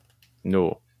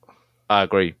 No, I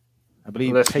agree. I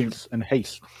believe pace and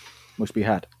haste must be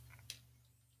had.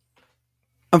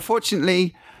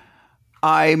 Unfortunately,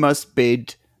 I must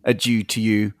bid adieu to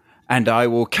you, and I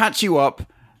will catch you up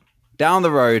down the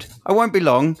road. I won't be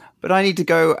long, but I need to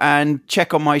go and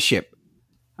check on my ship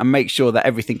and make sure that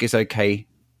everything is okay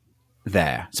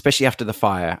there, especially after the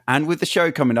fire. And with the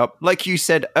show coming up, like you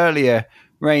said earlier,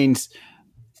 Reigns,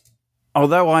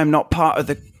 although I'm not part of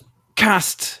the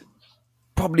cast,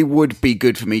 probably would be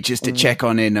good for me just to check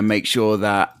on in and make sure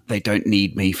that they don't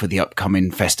need me for the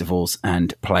upcoming festivals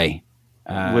and play.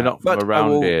 We're not from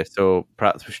around here, so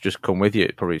perhaps we should just come with you.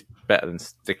 It's probably better than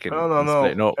sticking and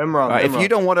splitting up. Emron. If you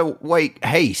don't want to wait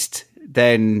haste,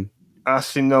 then I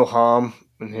see no harm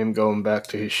in him going back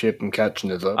to his ship and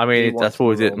catching us up. I mean, that's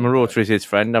what it. Marauder is his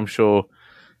friend. I'm sure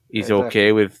he's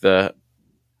okay with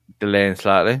delaying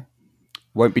slightly.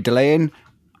 Won't be delaying.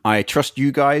 I trust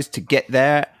you guys to get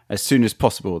there as soon as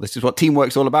possible. This is what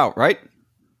teamwork's all about, right?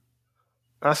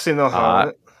 I see no harm in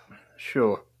it.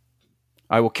 Sure.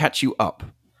 I will catch you up.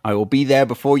 I will be there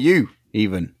before you,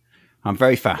 even. I'm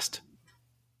very fast.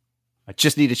 I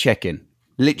just need a check-in.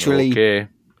 Literally, Okay.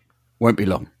 won't be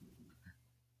long.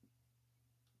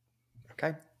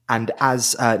 Okay. And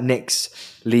as Nyx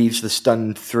leaves the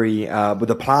stunned three with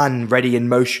a plan ready in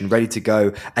motion, ready to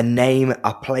go, a name,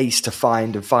 a place to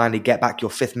find, and finally get back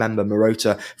your fifth member,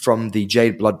 Marota, from the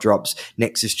Jade Blood Drops,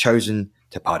 Nyx is chosen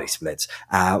to party split.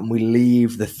 We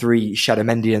leave the three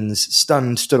Shadowmendians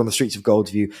stunned, stood on the streets of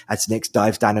Goldview as Nyx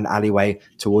dives down an alleyway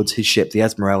towards his ship, the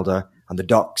Esmeralda, and the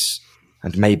docks,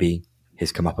 and maybe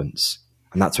his comeuppance.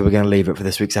 And that's where we're going to leave it for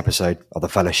this week's episode of the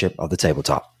Fellowship of the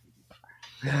Tabletop.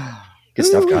 Good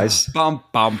stuff, guys. Bum,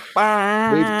 bum,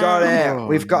 bum. We've got it.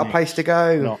 We've got a place to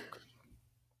go. Knock.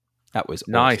 That was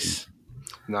awesome. Nice.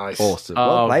 Nice. Awesome.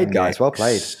 Well played, guys. Well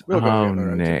played. We'll go Oh, on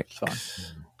our own. Nick. It's fine.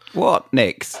 What,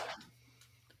 Nyx?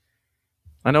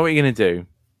 I know what you're going to do.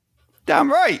 Damn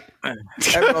right.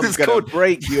 Everyone's It's going called- to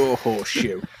break your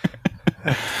horseshoe.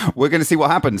 We're going to see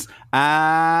what happens.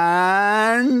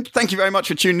 And thank you very much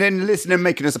for tuning in, listening,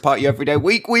 making us a part of your everyday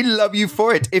week. We love you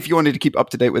for it. If you wanted to keep up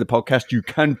to date with the podcast, you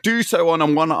can do so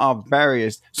on one of our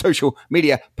various social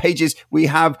media pages. We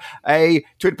have a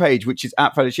Twitter page, which is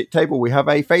at Fellowship Table. We have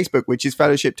a Facebook, which is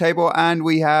Fellowship Table. And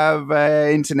we have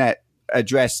an internet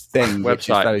address thing, which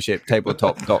is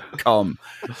fellowshiptabletop.com.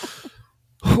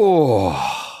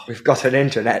 Oh. We've got an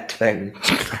internet thing.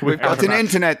 We've got an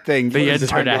internet thing. The What is it?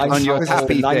 internet. On your This is the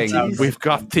happy thing. 90s. We've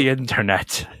got the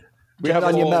internet. We have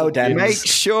on your all- modems. Make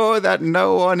sure that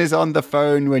no one is on the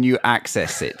phone when you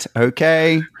access it,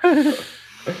 okay?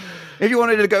 If you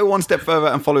wanted to go one step further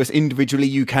and follow us individually,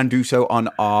 you can do so on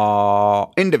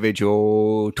our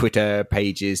individual Twitter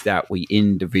pages that we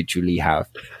individually have.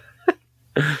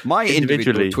 My individual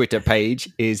Individually. Twitter page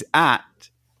is at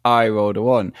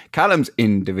iRolled1. Callum's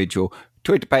individual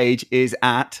Twitter page is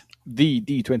at The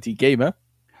D20 Gamer.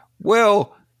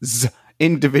 Will's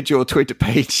individual Twitter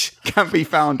page can be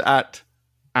found at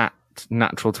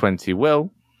Natural 20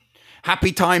 Will.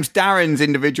 Happy Times Darren's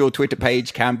individual Twitter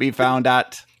page can be found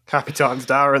at Happy times,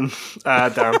 Darren.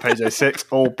 Darren Page 06.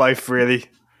 All both really.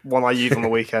 One I use on the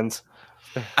weekends.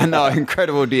 and our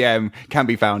incredible DM can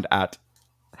be found at.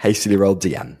 Hastily rolled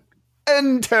DM.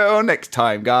 Until next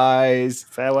time, guys.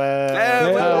 Farewell.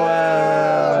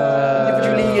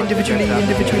 Individually.